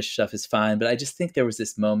content moderation stuff is fine, but I just think there was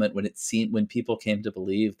this moment when people came to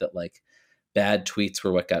believe that bad tweets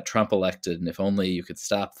were what got Trump elected, and if only you could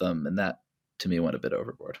stop them, and that to me went a bit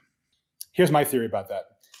overboard. Here's my theory about that.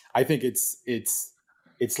 I think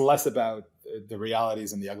it's less about the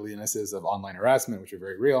realities and the uglinesses of online harassment, which are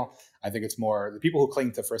very real. I think it's more the people who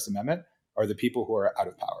cling to the First Amendment are the people who are out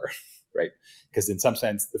of power, right? Because in some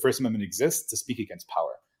sense, the First Amendment exists to speak against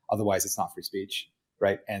power. Otherwise, it's not free speech,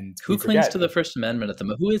 right? And who clings to the First Amendment at the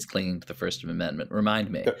moment? Who is clinging to the First Amendment? Remind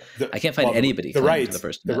me. I can't find anybody clinging to the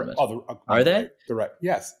First Amendment. Are they? The right.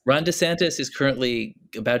 Yes. Ron DeSantis is currently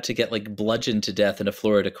about to get like bludgeoned to death in a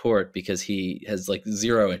Florida court because he has like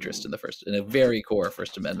zero interest in a very core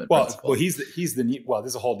First Amendment principle. Well, he's the new. Well,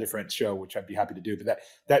 there's a whole different show which I'd be happy to do, but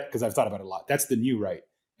that because I've thought about it a lot. That's the new right.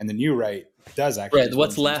 And the new right does actually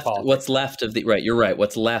what's left of the right. You're right.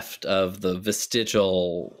 What's left of the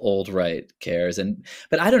vestigial old right cares.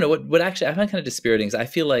 But I don't know what actually I find kind of dispiriting is I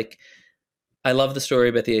feel like I love the story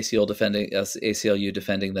about the ACLU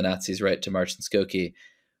defending the Nazis' right to march in Skokie,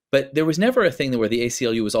 but there was never a thing where the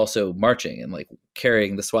ACLU was also marching and like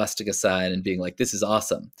carrying the swastika sign and being like, "This is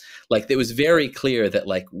awesome." Like it was very clear that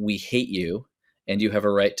like we hate you. And you have a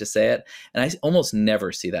right to say it. And I almost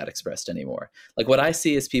never see that expressed anymore. Like what I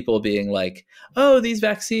see is people being like, oh, these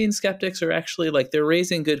vaccine skeptics are actually like, they're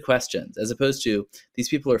raising good questions, as opposed to these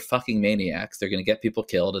people are fucking maniacs. They're going to get people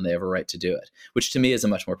killed and they have a right to do it, which to me is a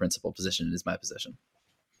much more principled position and is my position.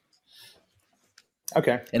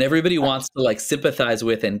 Okay. And everybody wants to like sympathize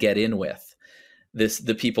with and get in with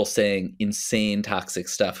the people saying insane toxic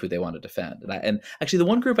stuff who they want to defend. And actually the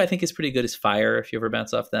one group I think is pretty good is FIRE. If you ever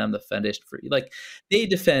bounce off them, the Foundation for like they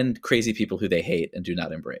defend crazy people who they hate and do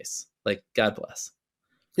not embrace. Like God bless.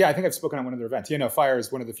 Yeah, I think I've spoken on one of their events. FIRE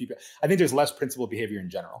is one of the few. I think there's less principled behavior in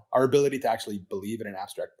general. Our ability to actually believe in an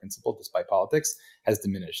abstract principle, despite politics, has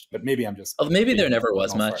diminished. But maybe I'm just maybe there never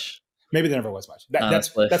was much. Maybe there never was much.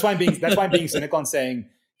 That's why I'm being cynical and saying.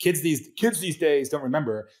 Kids these days don't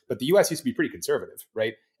remember, but the U.S. used to be pretty conservative,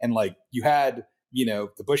 right? And like you had,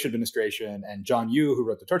 the Bush administration and John Yoo, who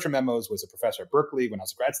wrote the torture memos, was a professor at Berkeley when I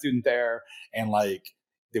was a grad student there, and like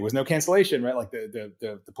there was no cancellation, right? Like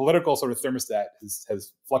the political sort of thermostat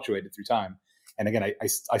has fluctuated through time. And again,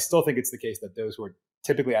 I still think it's the case that those who are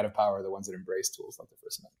typically out of power are the ones that embrace tools like the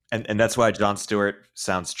First Amendment. And that's why Jon Stewart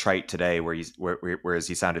sounds trite today, whereas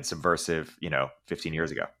he sounded subversive, 15 years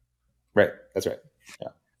ago. Right. That's right. Yeah.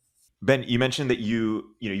 Ben, you mentioned that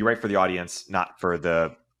you write for the audience, not for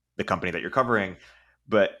the company that you're covering.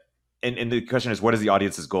 But and the question is, what is the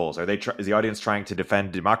audience's goals? Is the audience trying to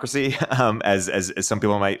defend democracy, as some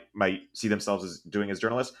people might see themselves as doing as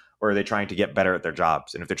journalists, or are they trying to get better at their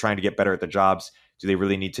jobs? And if they're trying to get better at their jobs, do they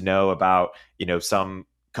really need to know about some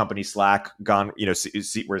company Slack gone,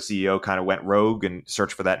 where CEO kind of went rogue and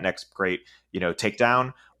search for that next great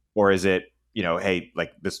takedown, or is it hey,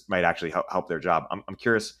 like this might actually help their job? I'm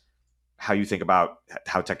curious how you think about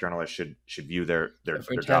how tech journalists should view their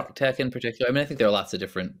job. Tech in particular. I mean, I think there are lots of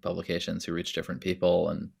different publications who reach different people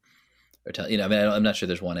I'm not sure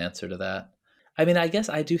there's one answer to that. I mean, I guess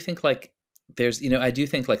I do think like I do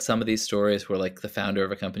think like some of these stories where like the founder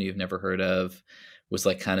of a company you've never heard of was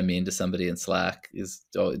like kind of mean to somebody in Slack is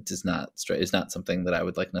not something that I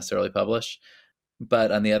would like necessarily publish.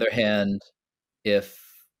 But on the other hand, if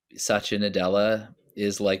Satya Nadella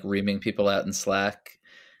is like reaming people out in Slack,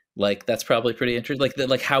 like that's probably pretty interesting.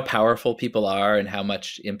 Like how powerful people are and how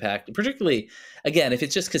much impact, particularly again, if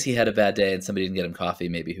it's just because he had a bad day and somebody didn't get him coffee,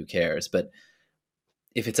 maybe who cares? But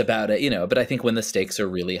if it's about it, but I think when the stakes are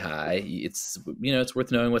really high, it's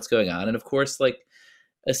worth knowing what's going on. And of course, like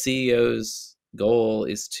a CEO's goal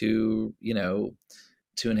is to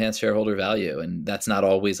enhance shareholder value, and that's not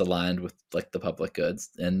always aligned with like the public goods.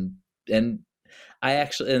 And I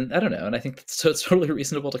don't know. And I think so it's totally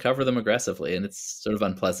reasonable to cover them aggressively, and it's sort of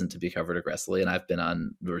unpleasant to be covered aggressively. And I've been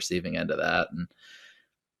on the receiving end of that.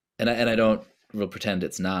 And I don't really pretend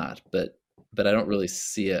it's not, but I don't really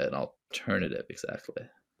see an alternative exactly.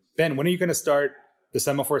 Ben, when are you going to start the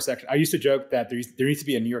Semafor section? I used to joke that there needs to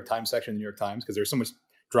be a New York Times section in the New York Times because there's so much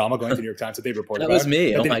drama going to the New York Times that they report about. That was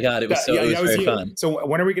me. Oh my God. It was very fun. So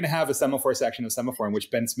when are we going to have a Semafor section of Semafor in which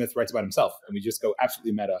Ben Smith writes about himself and we just go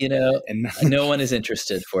absolutely meta? And no one is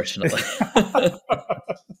interested, fortunately.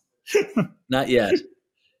 Not yet.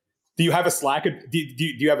 Do you have a Slack? Do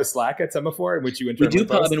you have a Slack at Semafor in which you interact? We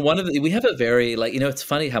do. I mean, we have a very it's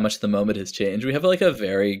funny how much the moment has changed. We have like a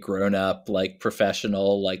very grown up, like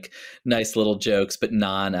professional, like nice little jokes, but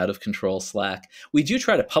out of control Slack. We do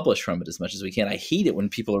try to publish from it as much as we can. I hate it when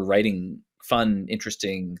people are writing fun,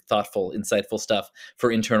 interesting, thoughtful, insightful stuff for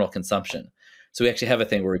internal consumption. So we actually have a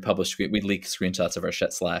thing where we leak screenshots of our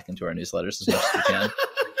Slack into our newsletters as much as we can.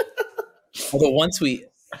 Although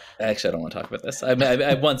actually, I don't want to talk about this.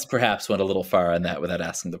 I once perhaps went a little far on that without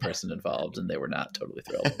asking the person involved, and they were not totally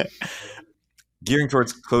thrilled. gearing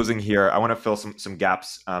towards closing here, I want to fill some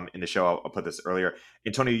gaps in the show. I'll put this earlier.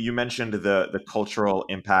 Antonio, you mentioned the cultural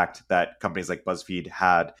impact that companies like BuzzFeed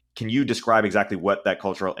had. Can you describe exactly what that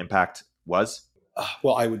cultural impact was?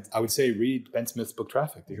 Well, I would say read Ben Smith's book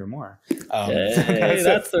Traffic to hear more. Hey,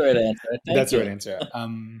 that's the right answer. That's the right answer.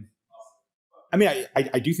 I mean,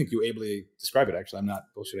 I do think you ably describe it, actually. I'm not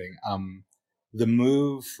bullshitting. The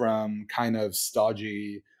move from kind of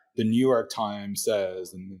stodgy, the New York Times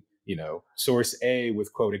says, and, source A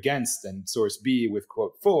with quote against and source B with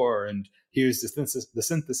quote for, and here's the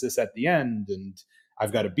synthesis at the end, and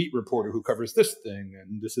I've got a beat reporter who covers this thing,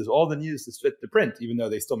 and this is all the news that's fit to print, even though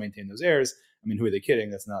they still maintain those airs. I mean, who are they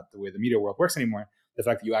kidding? That's not the way the media world works anymore. The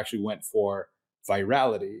fact that you actually went for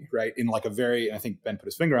virality, right? In like a very, and I think Ben put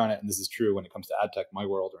his finger on it, and this is true when it comes to ad tech, my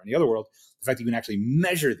world, or any other world, the fact that you can actually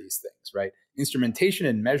measure these things, right? Instrumentation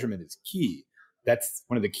and measurement is key. That's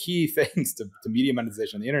one of the key things to media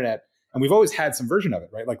monetization on the internet. And we've always had some version of it,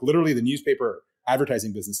 right? Like literally the newspaper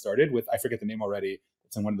advertising business started with, I forget the name already,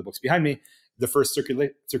 it's in one of the books behind me. The first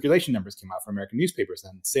circulation numbers came out for American newspapers,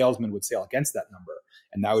 and salesmen would sell against that number.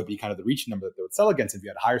 And that would be kind of the reach number that they would sell against. If you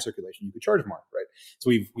had higher circulation, you could charge more, right? So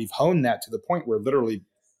we've honed that to the point where literally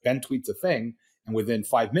Ben tweets a thing, and within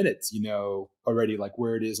 5 minutes, already like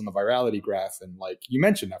where it is on the virality graph. And like you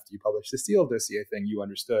mentioned, after you publish the Steele dossier thing, you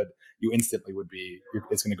understood, you instantly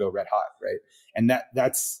it's going to go red hot, right? And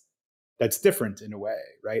that's different in a way,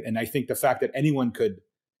 right? And I think the fact that anyone could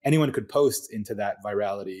post into that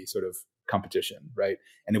virality sort of competition, right?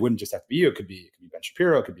 And it wouldn't just have to be you. It could be Ben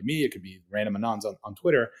Shapiro, it could be me, it could be random anons on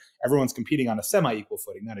Twitter. Everyone's competing on a semi-equal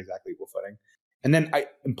footing, not exactly equal footing. And then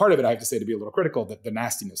and part of it, I have to say, to be a little critical, that the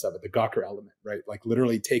nastiness of it, the Gawker element, right? Like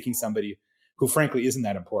literally taking somebody who frankly isn't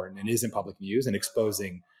that important and isn't public news and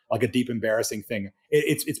exposing like a deep, embarrassing thing.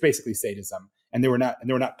 It's basically sadism. And they were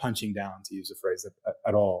not punching down, to use a phrase,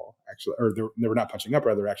 at all, actually, or they were not punching up,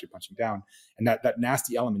 rather, they're actually punching down. And that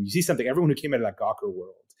nasty element, you see something, everyone who came out of that Gawker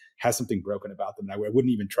world has something broken about them. And I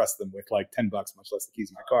wouldn't even trust them with like $10, much less the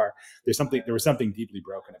keys in my car. There was something deeply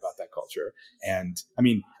broken about that culture. And I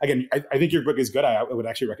mean, again, I think your book is good. I would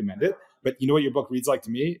actually recommend it. But you know what your book reads like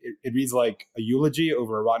to me? It reads like a eulogy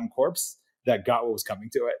over a rotten corpse that got what was coming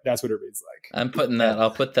to it. That's what it reads like.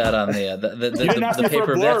 I'll put that on the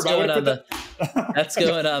paper. That's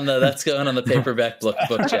going on the paperback book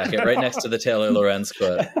jacket right next to the Taylor Lorenz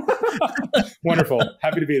quote. Wonderful.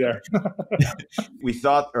 Happy to be there.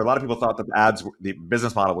 A lot of people thought that the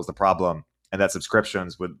business model was the problem and that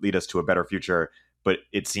subscriptions would lead us to a better future, but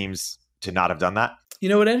it seems to not have done that.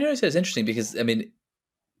 What Andrew said is interesting because, I mean,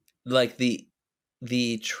 like the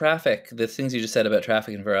traffic, the things you just said about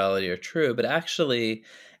traffic and virality are true, but actually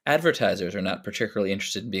advertisers are not particularly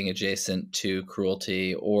interested in being adjacent to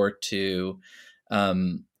cruelty or to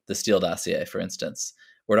the Steele dossier, for instance,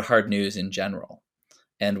 or to hard news in general,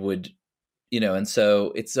 and would, and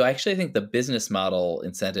so actually I think the business model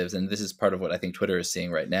incentives, and this is part of what I think Twitter is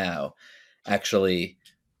seeing right now, actually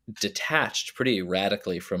detached pretty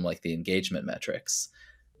radically from like the engagement metrics.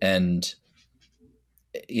 And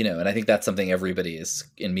and I think that's something everybody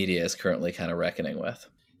in media is currently kind of reckoning with.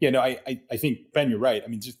 Yeah, no, I think, Ben, you're right. I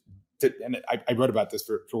mean, I wrote about this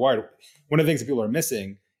for Wired. One of the things that people are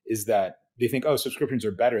missing is that they think, subscriptions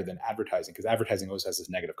are better than advertising because advertising always has this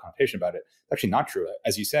negative connotation about it. It's actually not true.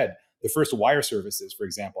 As you said, the first wire services, for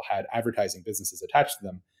example, had advertising businesses attached to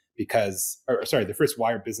them the first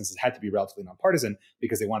wire businesses had to be relatively nonpartisan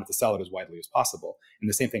because they wanted to sell it as widely as possible. And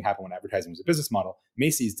the same thing happened when advertising was a business model.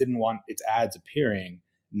 Macy's didn't want its ads appearing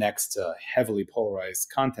next to heavily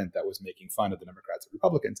polarized content that was making fun of the Democrats and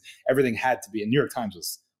Republicans. Everything had to be, and New York Times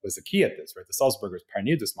was the key at this, right? The Sulzbergers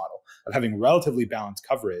pioneered this model of having relatively balanced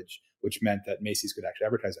coverage, which meant that Macy's could actually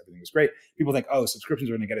advertise everything was great. People think,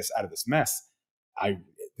 subscriptions are going to get us out of this mess.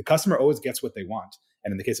 The customer always gets what they want.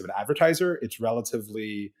 And in the case of an advertiser, it's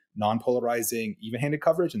relatively non-polarizing, even-handed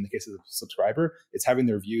coverage. In the case of the subscriber, it's having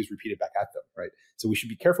their views repeated back at them, right? So we should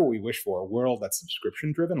be careful what we wish for. A world that's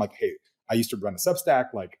subscription-driven, like, hey, I used to run a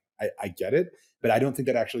Substack, like, I get it, but I don't think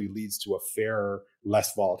that actually leads to a fairer,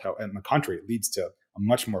 less volatile, and on the contrary, it leads to a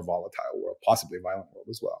much more volatile world, possibly a violent world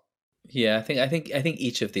as well. Yeah, I think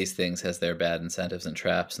each of these things has their bad incentives and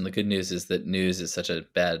traps. And the good news is that news is such a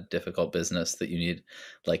bad, difficult business that you need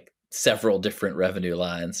like several different revenue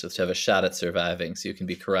lines to have a shot at surviving, so you can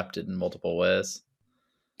be corrupted in multiple ways.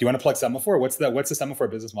 Do you want to plug Semafor? What's the Semafor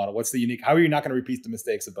business model? What's the unique? How are you not going to repeat the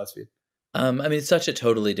mistakes of BuzzFeed? I mean, it's such a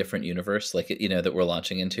totally different universe, like, that we're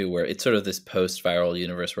launching into, where it's sort of this post-viral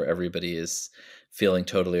universe where everybody is feeling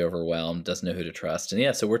totally overwhelmed, doesn't know who to trust.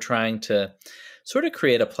 And so we're trying to sort of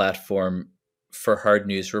create a platform for hard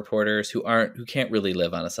news reporters who can't really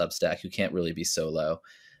live on a Substack, who can't really be solo,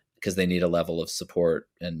 because they need a level of support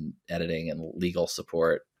and editing and legal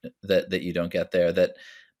support that you don't get there,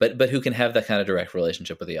 but who can have that kind of direct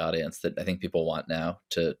relationship with the audience that I think people want now,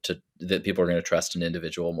 to that people are going to trust an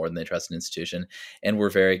individual more than they trust an institution. And we're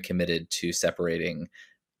very committed to separating,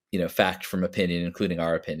 fact from opinion, including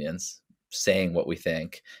our opinions, saying what we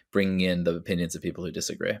think, bringing in the opinions of people who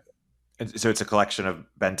disagree. And so it's a collection of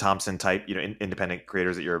Ben Thompson type, independent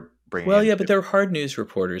creators that you're bringing Well, in. yeah, but they're hard news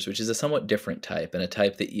reporters, which is a somewhat different type, and a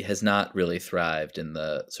type that has not really thrived in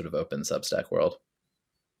the sort of open Substack world.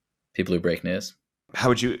 People who break news. How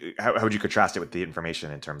would you contrast it with the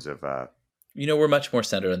information in terms of? We're much more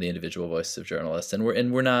centered on the individual voices of journalists, and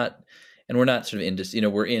we're not sort of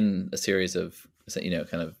in. We're in a series of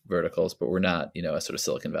kind of verticals, but we're not a sort of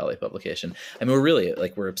Silicon Valley publication. I mean, we're really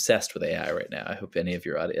we're obsessed with AI right now. I hope any of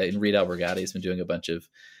your audience. Reed Albergati has been doing a bunch of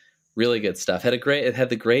really good stuff. It had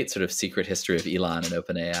the great sort of secret history of Elon and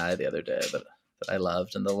OpenAI the other day that I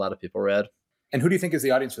loved, and that a lot of people read. And who do you think is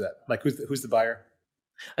the audience for that? Like, who's the buyer?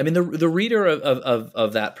 I mean, the reader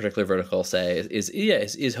of that particular vertical, say,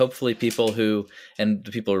 is hopefully people who, and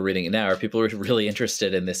the people who are reading it now are people who are really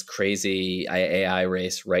interested in this crazy AI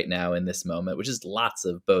race right now in this moment, which is lots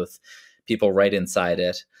of both people right inside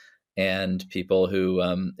it and people who,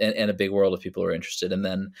 and a big world of people who are interested. And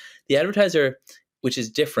then the advertiser, which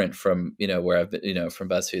is different from where I've been, from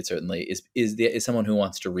BuzzFeed certainly, is someone who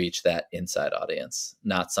wants to reach that inside audience,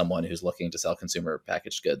 not someone who's looking to sell consumer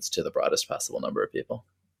packaged goods to the broadest possible number of people.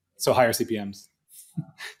 So higher CPMs,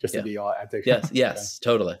 just to be all ad tech. Yes,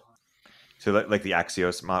 totally. So like the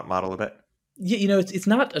Axios model a bit. Yeah, it's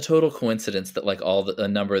not a total coincidence that a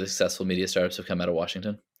number of the successful media startups have come out of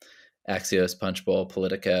Washington, Axios, Punchbowl,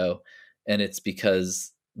 Politico, and it's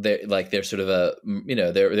because they're sort of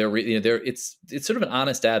it's sort of an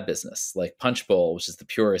honest ad business. Like Punchbowl, which is the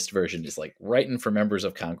purest version, is like writing for members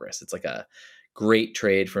of Congress. It's like a great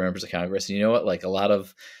trade for members of Congress. And you know what? Like a lot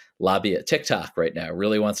of TikTok right now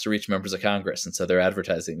really wants to reach members of Congress, and so they're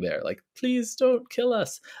advertising there, like, please don't kill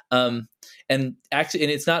us. And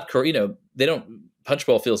it's not, they don't.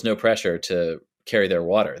 Punchbowl feels no pressure to carry their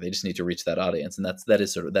water. They just need to reach that audience, and that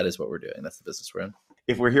is what we're doing. That's the business we're in.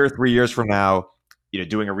 If we're here 3 years from now,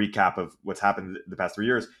 doing a recap of what's happened the past 3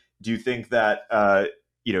 years, do you think that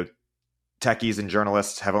techies and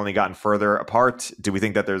journalists have only gotten further apart? Do we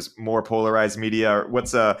think that there's more polarized media? Or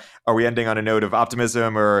are we ending on a note of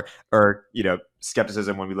optimism or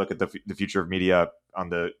skepticism when we look at the future of media on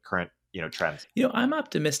the current trends? I'm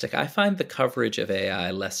optimistic. I find the coverage of AI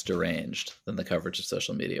less deranged than the coverage of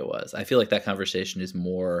social media was. I feel like that conversation is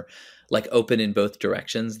more open in both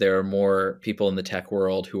directions. There are more people in the tech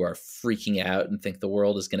world who are freaking out and think the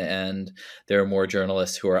world is going to end. There are more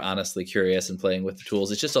journalists who are honestly curious and playing with the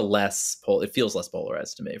tools. It's just it feels less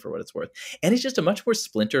polarized to me, for what it's worth. And it's just a much more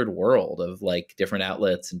splintered world of different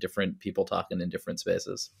outlets and different people talking in different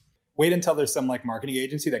spaces. Wait until there's some marketing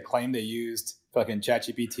agency that claimed they used fucking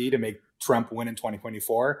ChatGPT to make Trump win in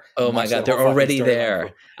 2024. Oh my God, they're already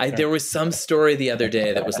there. There was some story the other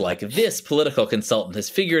day that was like, this political consultant has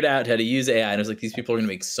figured out how to use AI. And it was like, these people are going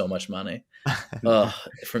to make so much money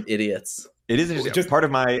from idiots. It is interesting. Just part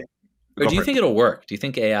of my... Or do you think it'll work? Do you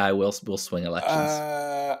think AI will swing elections?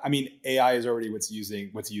 I mean, AI is already what's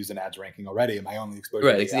used in ads ranking already. And my only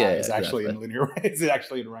exposure to AI is actually in linear. It's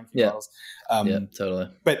actually in ranking models. Totally.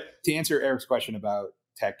 But to answer Eric's question about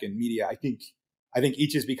tech and media, I think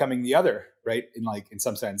each is becoming the other, right? In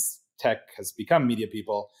some sense, tech has become media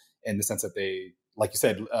people in the sense that they, like you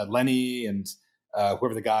said, Lenny and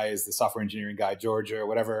whoever the guy is, the software engineering guy, Georgia or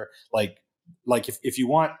whatever. If you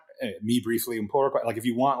want me briefly and poor, if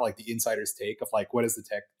you want the insider's take of what is the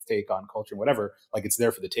tech take on culture and whatever, it's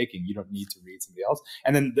there for the taking. You don't need to read somebody else.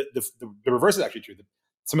 And then the reverse is actually true.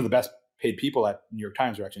 Some of the best paid people at New York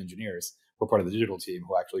Times are actually engineers who are part of the digital team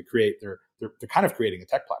who actually create. They're kind of creating a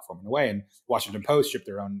tech platform in a way. And Washington Post shipped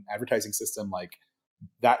their own advertising system,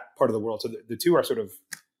 that part of the world. So the two are sort of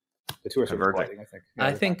colliding, I think.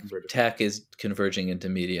 I think tech is converging into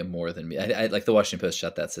media more than media. I the Washington Post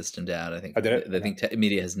shut that system down. I think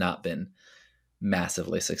media has not been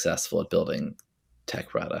massively successful at building tech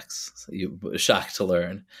products. So you shocked to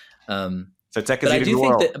learn. So tech is eating the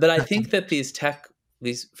world. But I think that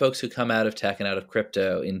these folks who come out of tech and out of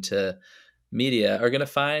crypto into media are going to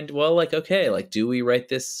find, do we write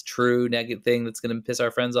this true negative thing that's going to piss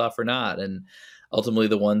our friends off or not? And ultimately,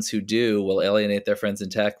 the ones who do will alienate their friends in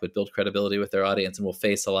tech, but build credibility with their audience, and will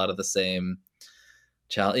face a lot of the same,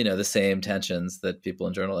 the same tensions that people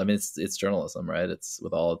in journalism. I mean, it's journalism, right? It's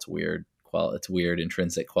with all its weird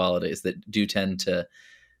intrinsic qualities that do tend to,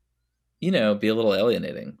 be a little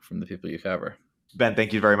alienating from the people you cover. Ben,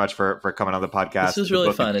 thank you very much for coming on the podcast. This was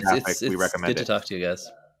really fun. We recommend good to talk to you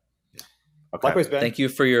guys. Okay. Likewise, Ben. Thank you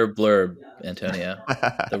for your blurb, Antonio.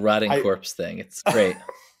 The rotting corpse thing. It's great.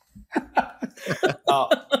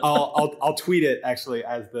 I'll tweet it actually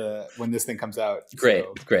when this thing comes out. Great.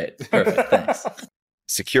 Perfect. Thanks.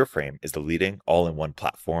 SecureFrame is the leading all-in-one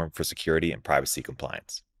platform for security and privacy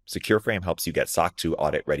compliance. SecureFrame helps you get SOC 2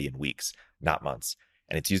 audit ready in weeks, not months,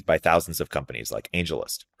 and it's used by thousands of companies like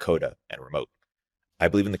AngelList, Coda, and Remote. I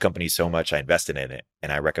believe in the company so much I invested in it,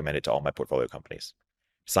 and I recommend it to all my portfolio companies.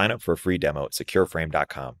 Sign up for a free demo at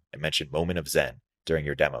secureframe.com and mention Moment of Zen during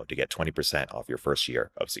your demo to get 20% off your first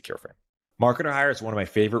year of SecureFrame. Marketer Hire is one of my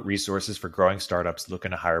favorite resources for growing startups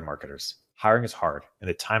looking to hire marketers. Hiring is hard, and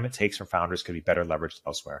the time it takes from founders could be better leveraged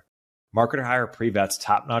elsewhere. Marketer Hire pre-vets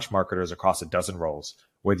top-notch marketers across a dozen roles,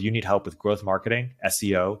 whether you need help with growth marketing,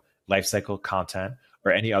 SEO, lifecycle content,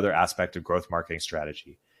 or any other aspect of growth marketing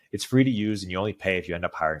strategy. It's free to use, and you only pay if you end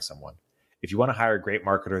up hiring someone. If you want to hire a great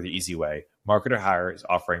marketer the easy way, Marketer Hire is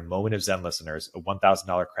offering Moment of Zen listeners a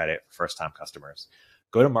 $1,000 credit for first-time customers.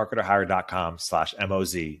 Go to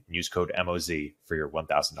marketerhire.com/MOZ and use code MOZ for your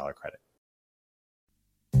 $1,000 credit.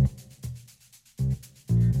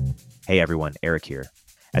 Hey everyone, Eric here.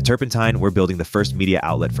 At Turpentine, we're building the first media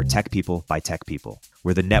outlet for tech people by tech people.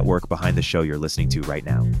 We're the network behind the show you're listening to right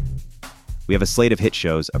now. We have a slate of hit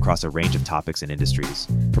shows across a range of topics and industries,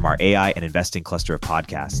 from our AI and investing cluster of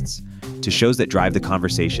podcasts to shows that drive the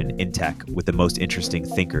conversation in tech with the most interesting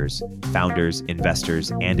thinkers, founders,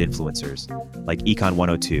 investors, and influencers, like Econ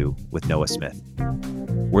 102 with Noah Smith.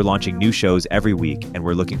 We're launching new shows every week, and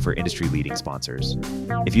we're looking for industry-leading sponsors.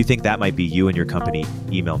 If you think that might be you and your company,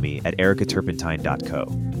 email me at ericaturpentine.co.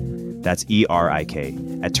 That's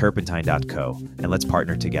ERIK at turpentine.co, and let's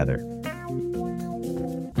partner together.